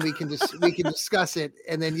 and then we can discuss it,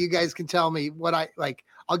 and then you guys can tell me what I like.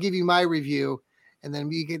 I'll give you my review, and then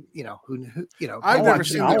we can I've never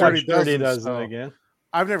seen the Dirty Dozen again.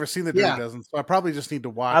 I've never seen the Dirty Dozen, so I probably just need to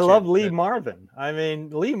watch it. I love Lee Marvin. I mean,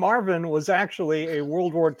 Lee Marvin was actually a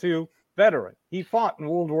World War II veteran. He fought in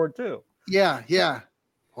World War II. Yeah, yeah.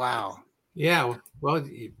 Wow. Yeah, well,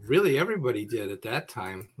 really everybody did at that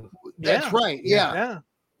time. That's right, yeah.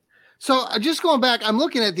 So just going back, I'm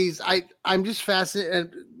looking at these. I'm just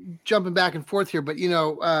fascinated, jumping back and forth here, but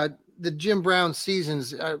the Jim Brown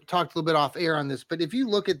seasons, I talked a little bit off air on this, but if you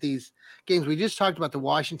look at these games, we just talked about the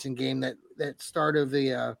Washington game that start of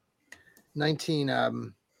the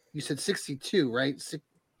you said 62, right?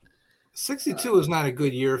 62 was not a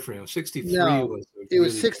good year for him. 63 was. It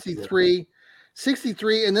was 63,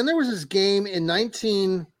 and then there was this game in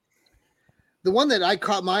 19. The one that I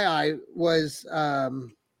caught my eye was I'll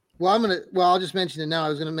just mention it now. I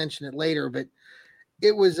was going to mention it later, but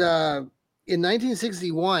it was in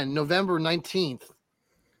 1961, November 19th.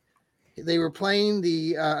 They were playing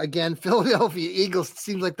the again Philadelphia Eagles. It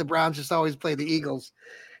seems like the Browns just always play the Eagles.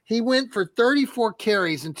 He went for 34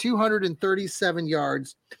 carries and 237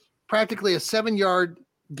 yards, practically a 7-yard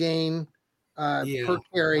gain per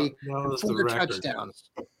carry, 4 touchdowns.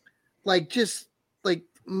 Just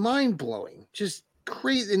mind blowing, just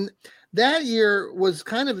crazy. And that year was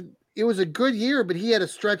kind of it was a good year, but he had a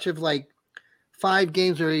stretch of like 5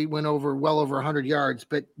 games where he went well over 100 yards.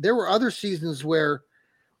 But there were other seasons where,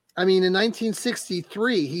 I mean, in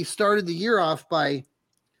 1963, he started the year off by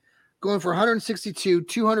going for 162,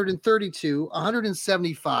 232,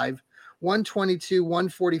 175, 122,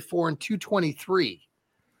 144, and 223.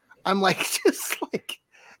 I'm like,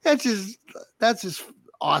 that's just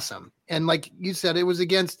awesome. And like you said, it was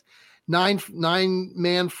against nine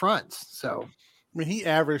man fronts. So I mean, he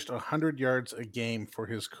averaged 100 yards a game for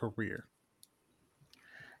his career.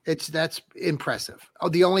 That's impressive. Oh,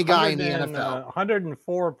 the only guy in the NFL.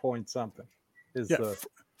 104 point something is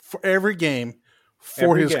for every game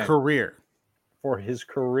for his career. For his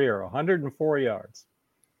career, 104 yards.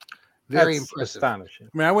 Very That's impressive. Astonishing.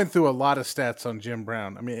 I mean, I went through a lot of stats on Jim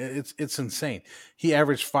Brown. I mean, it's insane. He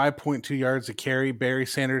averaged 5.2 yards a carry. Barry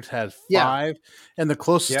Sanders had 5, and the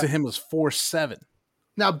closest to him was 4.7.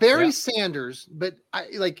 Now Barry Sanders, but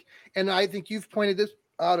and I think you've pointed this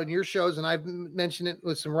out on your shows, and I've mentioned it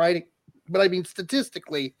with some writing. But I mean,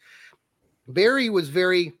 statistically, Barry was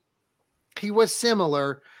he was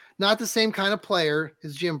similar, not the same kind of player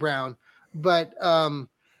as Jim Brown, but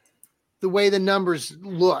the way the numbers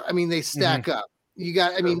look, I mean, they stack up. You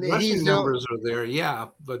got, I mean, rushing numbers are there,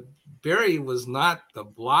 but Barry was not the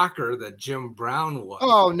blocker that Jim Brown was.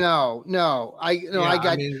 Oh no. Now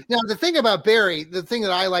the thing about Barry, the thing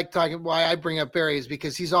that I like talking, why I bring up Barry is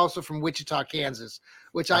because he's also from Wichita, Kansas,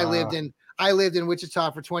 which I lived in. I lived in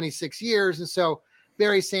Wichita for 26 years, and so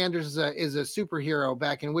Barry Sanders is a superhero.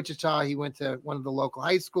 Back in Wichita, he went to one of the local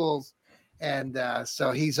high schools, and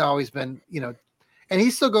so he's always been, and he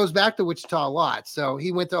still goes back to Wichita a lot. So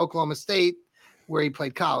he went to Oklahoma State, where he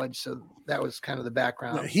played college. So that was kind of the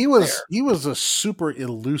background. He was a super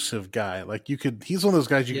elusive guy. Like he's one of those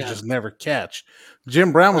guys you could just never catch.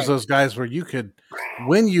 Jim Brown was those guys where you could,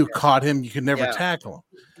 when you caught him, you could never tackle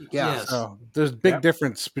him. Yeah. So there's big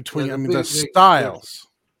difference between, the styles.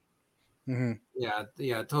 Mm-hmm.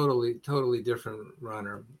 Yeah, totally different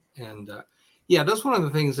runner. And that's one of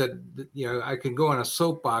the things that, I could go on a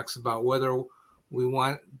soapbox about whether we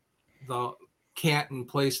want the Canton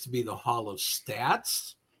place to be the Hall of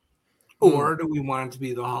Stats, or do we want it to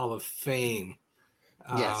be the Hall of Fame?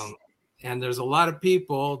 Yes. And there's a lot of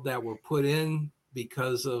people that were put in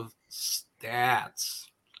because of stats.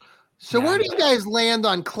 So where do you guys land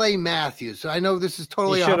on Clay Matthews? I know this is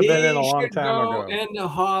totally. He should have been in a long time ago. In the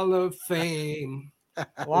Hall of Fame.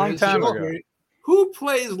 A long time ago. Who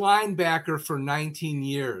plays linebacker for 19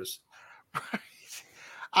 years?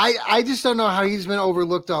 I just don't know how he's been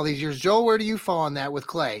overlooked all these years. Joel, where do you fall on that with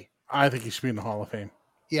Clay? I think he should be in the Hall of Fame.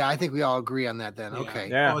 Yeah, I think we all agree on that then. Okay.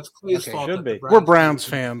 Yeah. Oh, it's Clay's fault. Should be. We're Browns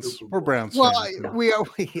fans. We're Browns fans. Well, we are.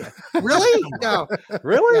 Yeah. Really? No.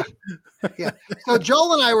 Really? Yeah. So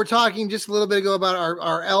Joel and I were talking just a little bit ago about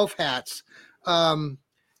our elf hats.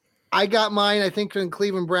 I got mine, I think, in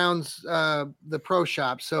Cleveland Browns, the pro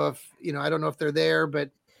shop. So if, I don't know if they're there,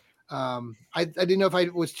 but I didn't know if I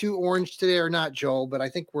was too orange today or not, Joel, but I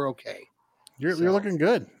think we're okay. You're looking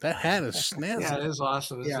good. That hat is snazzy. Yeah, it is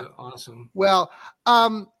awesome. It's awesome. Well,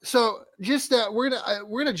 so just we're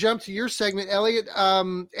gonna jump to your segment, Elliot.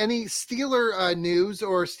 Any Steeler news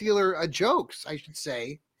or Steeler jokes, I should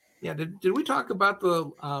say. Yeah, did we talk about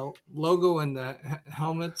the logo and the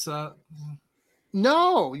helmets?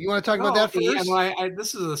 No, you want to talk about that first? Yeah,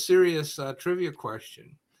 this is a serious trivia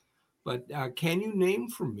question, but can you name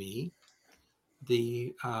for me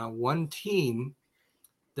the one team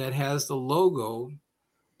that has the logo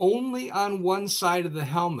only on one side of the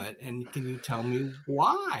helmet, and can you tell me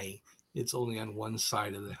why it's only on one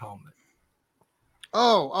side of the helmet?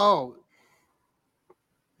 Oh,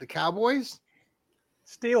 the Cowboys?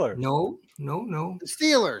 Steelers. No. The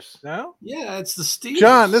Steelers. No? Yeah, it's the Steelers.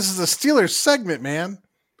 John, this is a Steelers segment, man.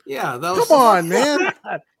 Yeah, come on, man.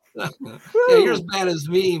 Yeah, you're as bad as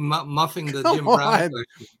me muffing the Jim Brown question.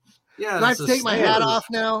 Yeah, do I have to take my hat off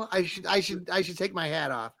now? I should take my hat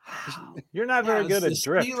off. You're not very good at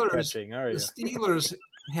drift catching, are you? The Steelers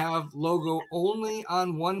have logo only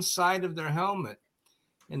on one side of their helmet,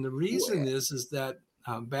 and the reason is that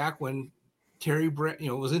back when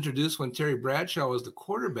it was introduced when Terry Bradshaw was the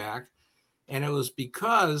quarterback, and it was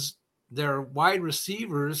because their wide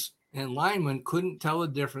receivers and linemen couldn't tell the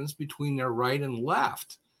difference between their right and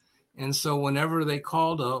left, and so whenever they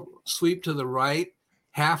called a sweep to the right,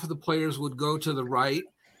 half of the players would go to the right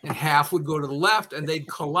and half would go to the left, and they'd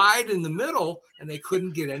collide in the middle and they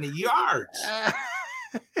couldn't get any yards.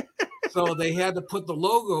 So they had to put the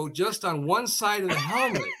logo just on one side of the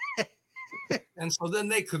helmet. And so then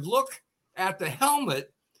they could look at the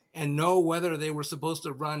helmet and know whether they were supposed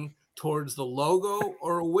to run towards the logo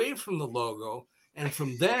or away from the logo. And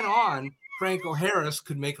from then on, Franco Harris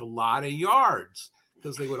could make a lot of yards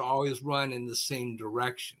because they would always run in the same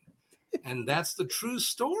direction. And that's the true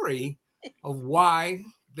story of why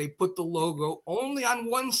they put the logo only on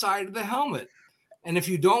one side of the helmet. And if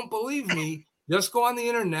you don't believe me, just go on the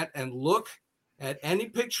internet and look at any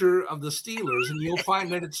picture of the Steelers and you'll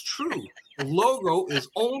find that it's true. The logo is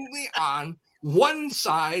only on one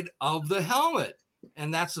side of the helmet.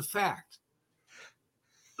 And that's a fact.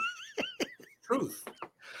 Truth.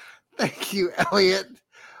 Thank you, Elliot.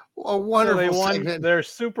 A wonderful So they won segment. their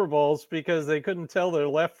Super Bowls because they couldn't tell their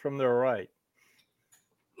left from their right.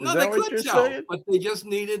 No, they could tell, but they just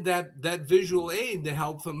needed that visual aid to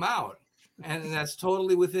help them out. And that's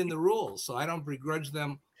totally within the rules. So I don't begrudge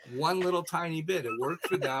them one little tiny bit. It worked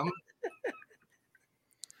for them.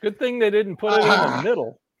 Good thing they didn't put it in the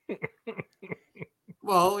middle.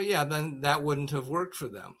 Well, yeah, then that wouldn't have worked for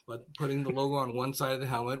them. But putting the logo on one side of the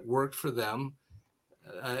helmet worked for them.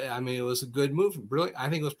 I mean, it was a good move. Really, I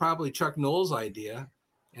think it was probably Chuck Noll's idea,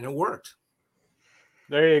 and it worked.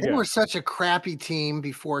 There you go. They were such a crappy team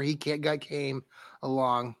before he came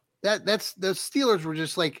along. That's the Steelers were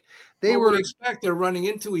just like they were. Expect they're running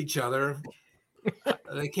into each other.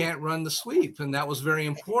 They can't run the sweep, and that was very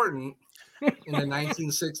important in the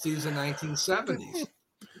 1960s and 1970s.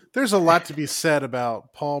 There's a lot to be said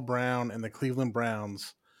about Paul Brown and the Cleveland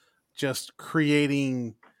Browns just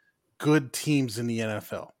creating good teams in the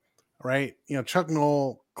NFL, right? You know, Chuck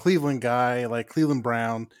Noll, Cleveland guy, like Cleveland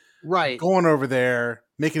Brown, right? Going over there,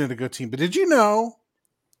 making it a good team. But did you know?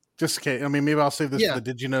 Just in case, I mean, maybe I'll save this for the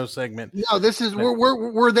 "Did you know" segment. No, this is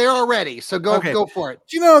we're there already. So go for it.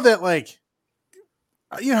 Do you know that, like,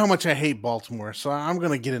 you know how much I hate Baltimore? So I'm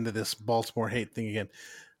going to get into this Baltimore hate thing again.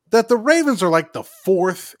 That the Ravens are like the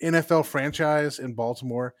fourth NFL franchise in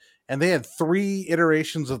Baltimore, and they had 3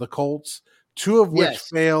 iterations of the Colts, 2 of which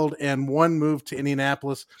failed, and 1 moved to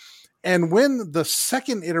Indianapolis. And when the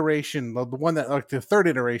second iteration, the one that, like the third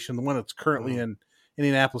iteration, the one that's currently in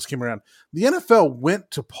Indianapolis came around, the NFL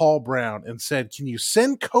went to Paul Brown and said, "Can you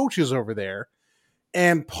send coaches over there?"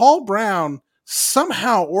 And Paul Brown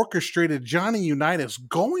somehow orchestrated Johnny Unitas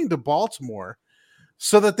going to Baltimore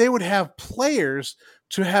so that they would have players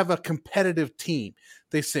to have a competitive team.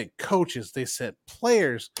 They sent coaches, they sent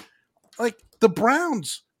players. Like, the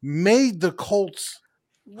Browns made the Colts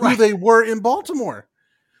who they were in Baltimore.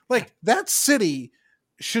 Like, that city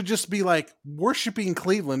should just be like worshiping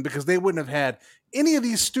Cleveland because they wouldn't have had any of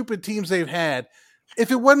these stupid teams they've had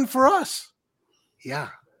if it wasn't for us. Yeah.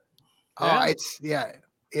 Oh,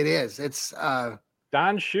 it is. It's Don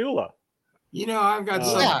Shula. You know, I've got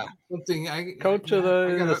something. Coach of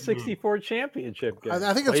the 64 championship game.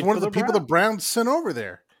 I think it's one of the people the Browns sent over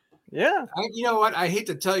there. Yeah. You know what? I hate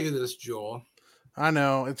to tell you this, Joel. I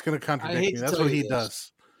know. It's going to contradict me. That's what he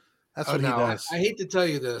does. That's what he does. I hate to tell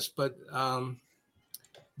you this, but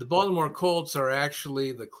the Baltimore Colts are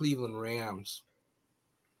actually the Cleveland Rams.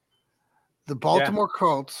 The Baltimore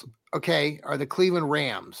Colts, are the Cleveland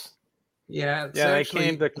Rams. Yeah, they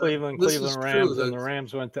came to Cleveland Rams, and the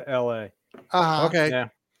Rams went to L.A. Okay. Yeah.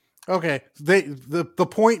 Okay. The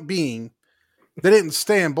point being, they didn't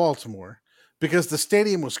stay in Baltimore because the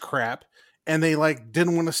stadium was crap, and they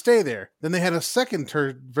didn't want to stay there. Then they had a second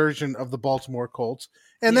version of the Baltimore Colts,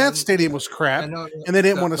 and that stadium was crap, and they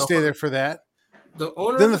didn't want to stay there for that. The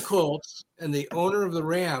owner of the Colts and the owner of the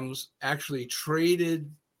Rams actually traded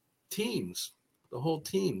teams, the whole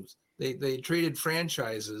teams. They traded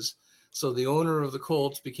franchises. So the owner of the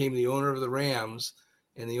Colts became the owner of the Rams,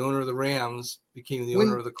 and the owner of the Rams became the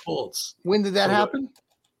owner of the Colts. When did that happen?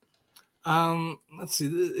 Let's see.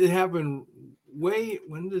 It happened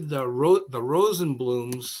when did the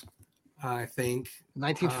Rosenblums, I think.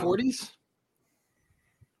 1940s?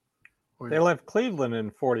 They left Cleveland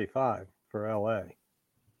in 45 for L.A.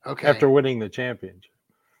 Okay. After winning the championship.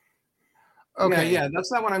 Okay. Yeah,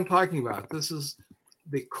 that's not what I'm talking about. This is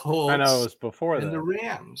the Colts. I know it was before and that. the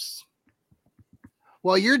Rams.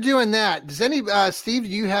 While you're doing that, does Steve, do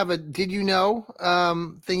you have a did you know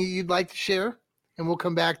thing you'd like to share? And we'll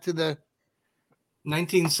come back to the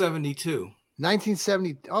 1972.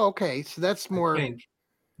 1970. Oh, okay. So that's more.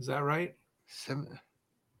 Is that right?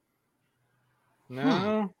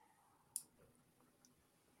 No.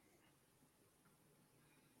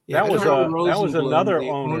 Yeah, that was another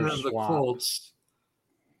owner swap Colts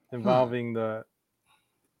involving the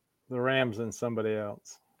Rams and somebody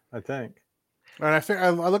else, I think. All right, I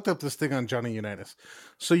looked up this thing on Johnny Unitas.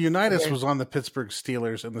 So Unitas was on the Pittsburgh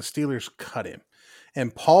Steelers, and the Steelers cut him.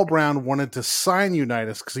 And Paul Brown wanted to sign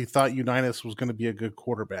Unitas because he thought Unitas was going to be a good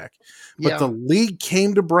quarterback. But the league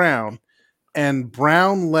came to Brown, and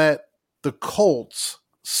Brown let the Colts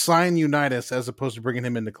sign Unitas as opposed to bringing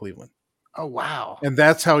him into Cleveland. Oh, wow. And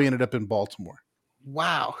that's how he ended up in Baltimore.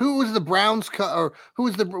 Wow. Who was the Browns who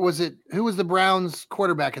was the Browns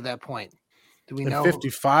quarterback at that point? Do we know?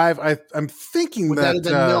 55. I'm thinking would that have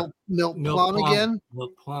been Milt Plum again?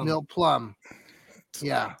 Milt Plum.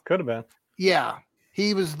 Yeah. Could have been. Yeah.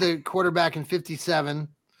 He was the quarterback in 57.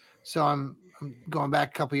 So I'm going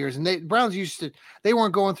back a couple years, and Browns they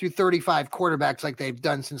weren't going through 35 quarterbacks like they've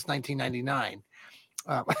done since 1999.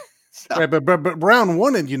 So, right, but Brown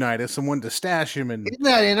wanted Unitas and wanted to stash him, and isn't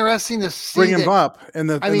that interesting to see? Bring him up, and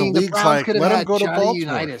the league's like, let him go to Baltimore.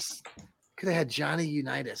 Unitas. Could have had Johnny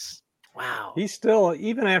Unitas. Wow. He still,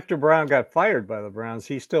 even after Brown got fired by the Browns,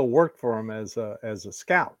 he still worked for him as a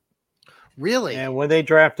scout. Really? And when they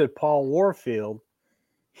drafted Paul Warfield,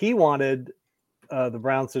 he wanted the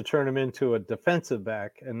Browns to turn him into a defensive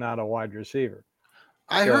back and not a wide receiver.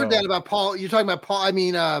 I heard that about Paul. You're talking about Paul. I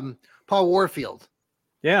mean, Paul Warfield.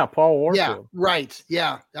 Yeah, Paul Warfield. Yeah, right.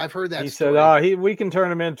 Yeah, I've heard that. He said, we can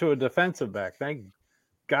turn him into a defensive back. Thank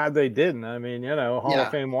God they didn't. I mean, Hall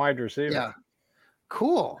of Fame wide receiver. Yeah.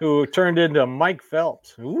 Cool. Who turned into Mike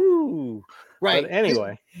Phelps. Ooh. Right. But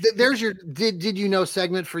anyway. There's your did you know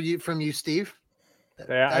segment from you, Steve?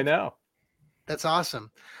 Yeah, I know. That's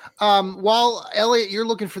awesome. While Elliot, you're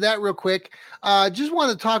looking for that real quick, just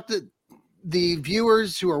want to talk to the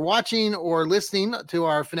viewers who are watching or listening to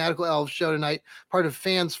our Fanatical Elfz show tonight, part of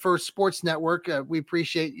Fans First Sports Network. We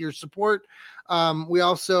appreciate your support. We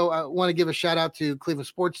also want to give a shout out to Cleveland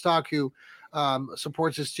Sports Talk, who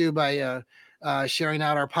supports us too by sharing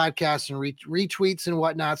out our podcasts and retweets and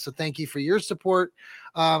whatnot. So thank you for your support.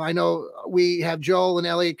 I know we have Joel and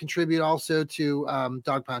Elliot contribute also to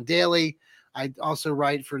Dog Pound Daily. I also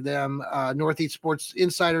write for them, Northeast Sports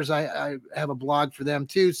Insiders. I have a blog for them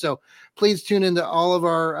too. So please tune into all of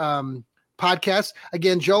our podcasts.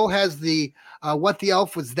 Again, Joel has the What the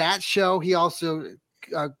Elf Was That show. He also,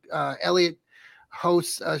 Elliot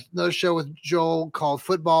hosts another show with Joel called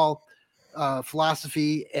Football,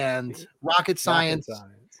 Philosophy, and Rocket Science.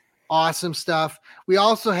 Awesome stuff. We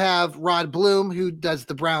also have Rod Bloom, who does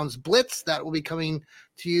the Browns Blitz. That will be coming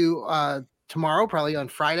to you tomorrow, probably on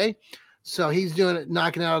Friday. So he's doing it,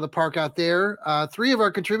 knocking it out of the park out there. 3 of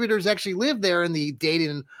our contributors actually live there in the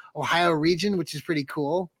Dayton, Ohio region, which is pretty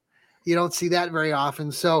cool. You don't see that very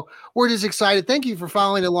often. So we're just excited. Thank you for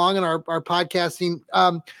following along in our podcasting.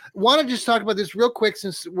 Want to just talk about this real quick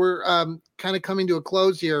since we're kind of coming to a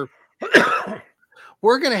close here.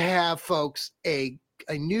 We're going to have, folks, a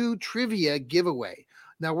new trivia giveaway.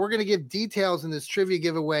 Now, we're going to give details in this trivia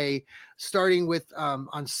giveaway starting with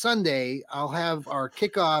on Sunday. I'll have our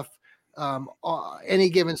kickoff, any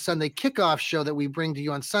given Sunday kickoff show that we bring to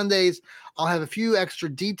you on Sundays. I'll have a few extra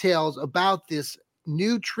details about this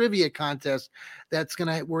new trivia contest we're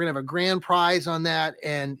gonna have a grand prize on that,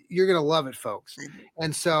 and you're gonna love it, folks.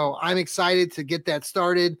 And so I'm excited to get that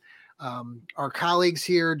started. Our colleagues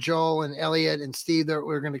here, Joel and Elliot and Steve,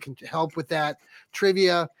 we're going to help with that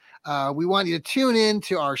trivia. We want you to tune in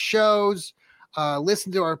to our shows,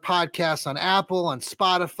 listen to our podcasts on Apple, on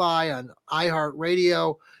Spotify, on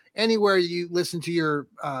iHeartRadio. Anywhere you listen to your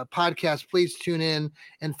podcast, please tune in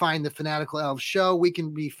and find the Fanatical Elfz Show. We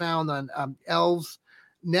can be found on Elfz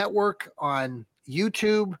Network, on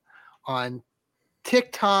YouTube, on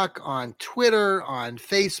TikTok, on Twitter, on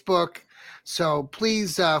Facebook. So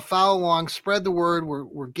please follow along, spread the word.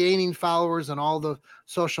 We're gaining followers on all the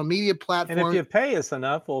social media platforms. And if you pay us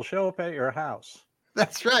enough, we'll show up at your house.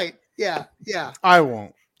 That's right. Yeah. I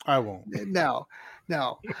won't. No.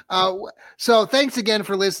 So thanks again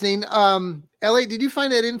for listening. Elliot, did you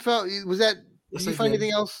find that info? Did you find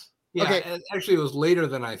anything else? Yeah, okay. Actually, it was later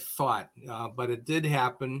than I thought, but it did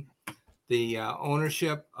happen. The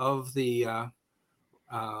ownership of the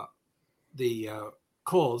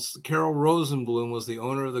Colts, Carol Rosenblum was the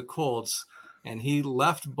owner of the Colts, and he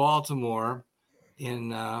left Baltimore in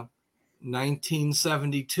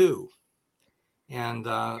 1972. And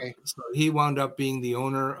so he wound up being the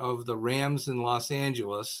owner of the Rams in Los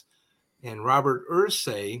Angeles. And Robert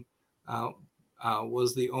Irsay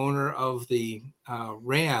was the owner of the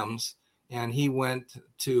Rams, and he went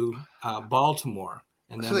to Baltimore.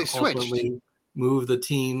 And then so ultimately moved the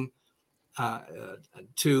team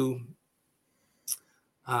to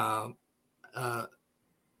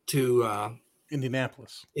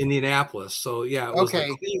Indianapolis. So yeah, it was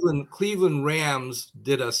the Cleveland Rams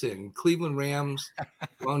did us in. Cleveland Rams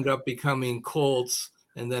wound up becoming Colts,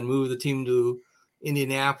 and then moved the team to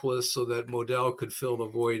Indianapolis so that Modell could fill the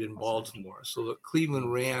void in Baltimore. So the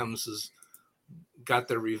Cleveland Rams has got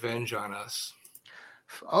their revenge on us.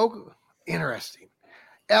 Oh, interesting.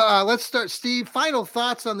 Let's start, Steve. Final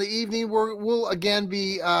thoughts on the evening. We'll again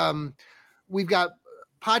be. We've got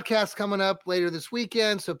podcasts coming up later this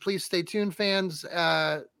weekend, so please stay tuned, fans.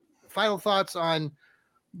 Final thoughts on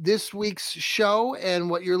this week's show and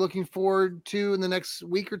what you're looking forward to in the next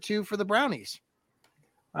week or two for the Brownies.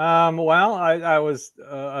 Well, I was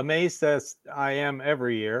amazed, as I am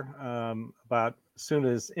every year, about as soon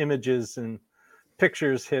as images and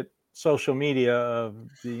pictures hit social media of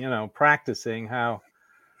the, practicing, how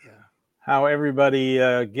everybody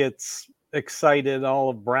gets excited. All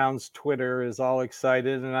of Brown's Twitter is all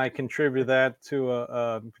excited, and I contribute that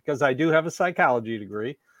to because I do have a psychology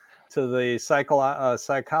degree, to the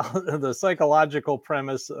the psychological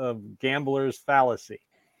premise of gambler's fallacy.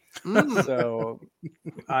 So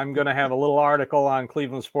I'm going to have a little article on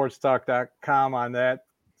clevelandsportstalk.com on that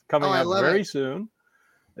coming up very soon.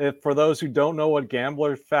 For those who don't know what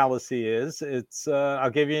gambler fallacy is, it's I'll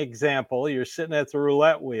give you an example. You're sitting at the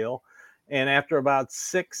roulette wheel, and after about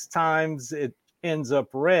 6 times it ends up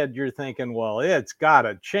red, you're thinking, well, it's got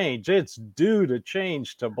to change. It's due to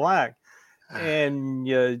change to black. And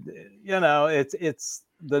it's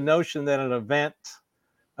the notion that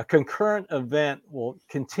a concurrent event will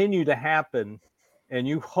continue to happen, and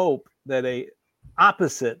you hope that a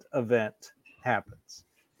opposite event happens.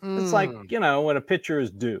 It's like, when a pitcher is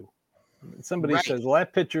due. Somebody says, well,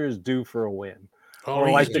 that pitcher is due for a win. Or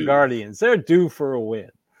like the Guardians, they're due for a win.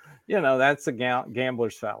 That's a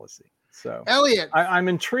gambler's fallacy. So, Elliot, I'm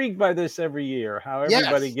intrigued by this every year, how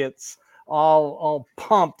everybody gets all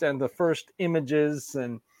pumped and the first images.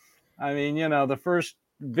 And I mean, the first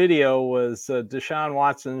video was Deshaun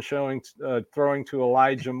Watson throwing to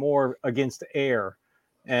Elijah Moore against air.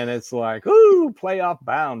 And it's like, ooh, playoff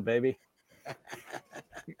bound, baby.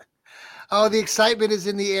 Oh, the excitement is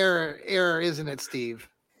in the air, isn't it, Steve?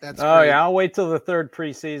 That's great. Yeah. I'll wait till the third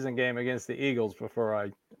preseason game against the Eagles before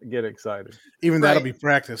I get excited. Even that'll be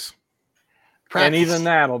practice. And even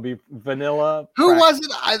that'll be vanilla. Who was it?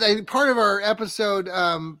 I part of our episode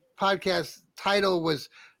podcast title was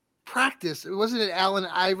practice. Wasn't it Allen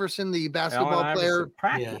Iverson, the basketball player?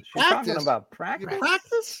 Practice. Yeah. She's talking about practice.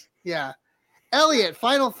 Practice? Yeah. Elliot,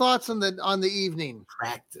 final thoughts on the evening.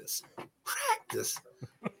 Practice.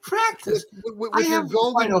 With I have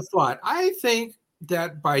a final thought. I think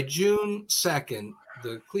that by June 2nd,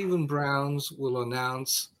 the Cleveland Browns will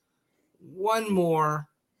announce one more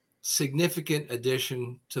significant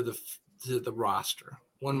addition to the roster.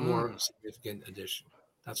 One more significant addition.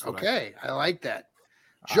 That's what I like that.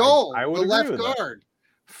 Joel, I the left guard.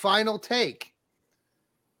 Final take.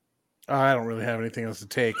 I don't really have anything else to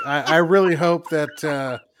take. I really hope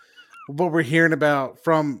that what we're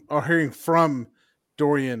hearing from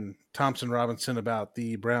Dorian Thompson-Robinson about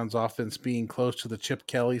the Browns offense being close to the Chip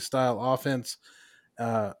Kelly style offense,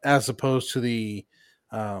 as opposed to the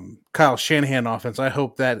Kyle Shanahan offense. I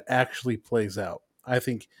hope that actually plays out. I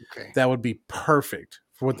think that would be perfect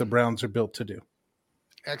for what the Browns are built to do.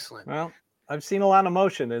 Excellent. Well, I've seen a lot of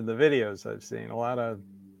motion in the videos. I've seen a lot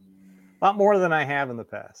more than I have in the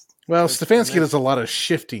past. Well, Stefanski does a lot of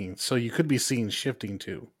shifting, so you could be seeing shifting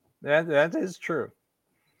too. That is true.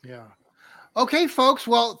 Yeah. Okay, folks.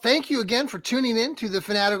 Well, thank you again for tuning in to the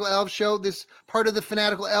Fanatical Elfz Show, this part of the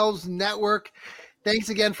Fanatical Elfz Network. Thanks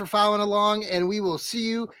again for following along, and we will see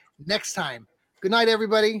you next time. Good night,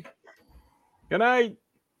 everybody. Good night.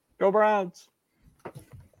 Go Browns.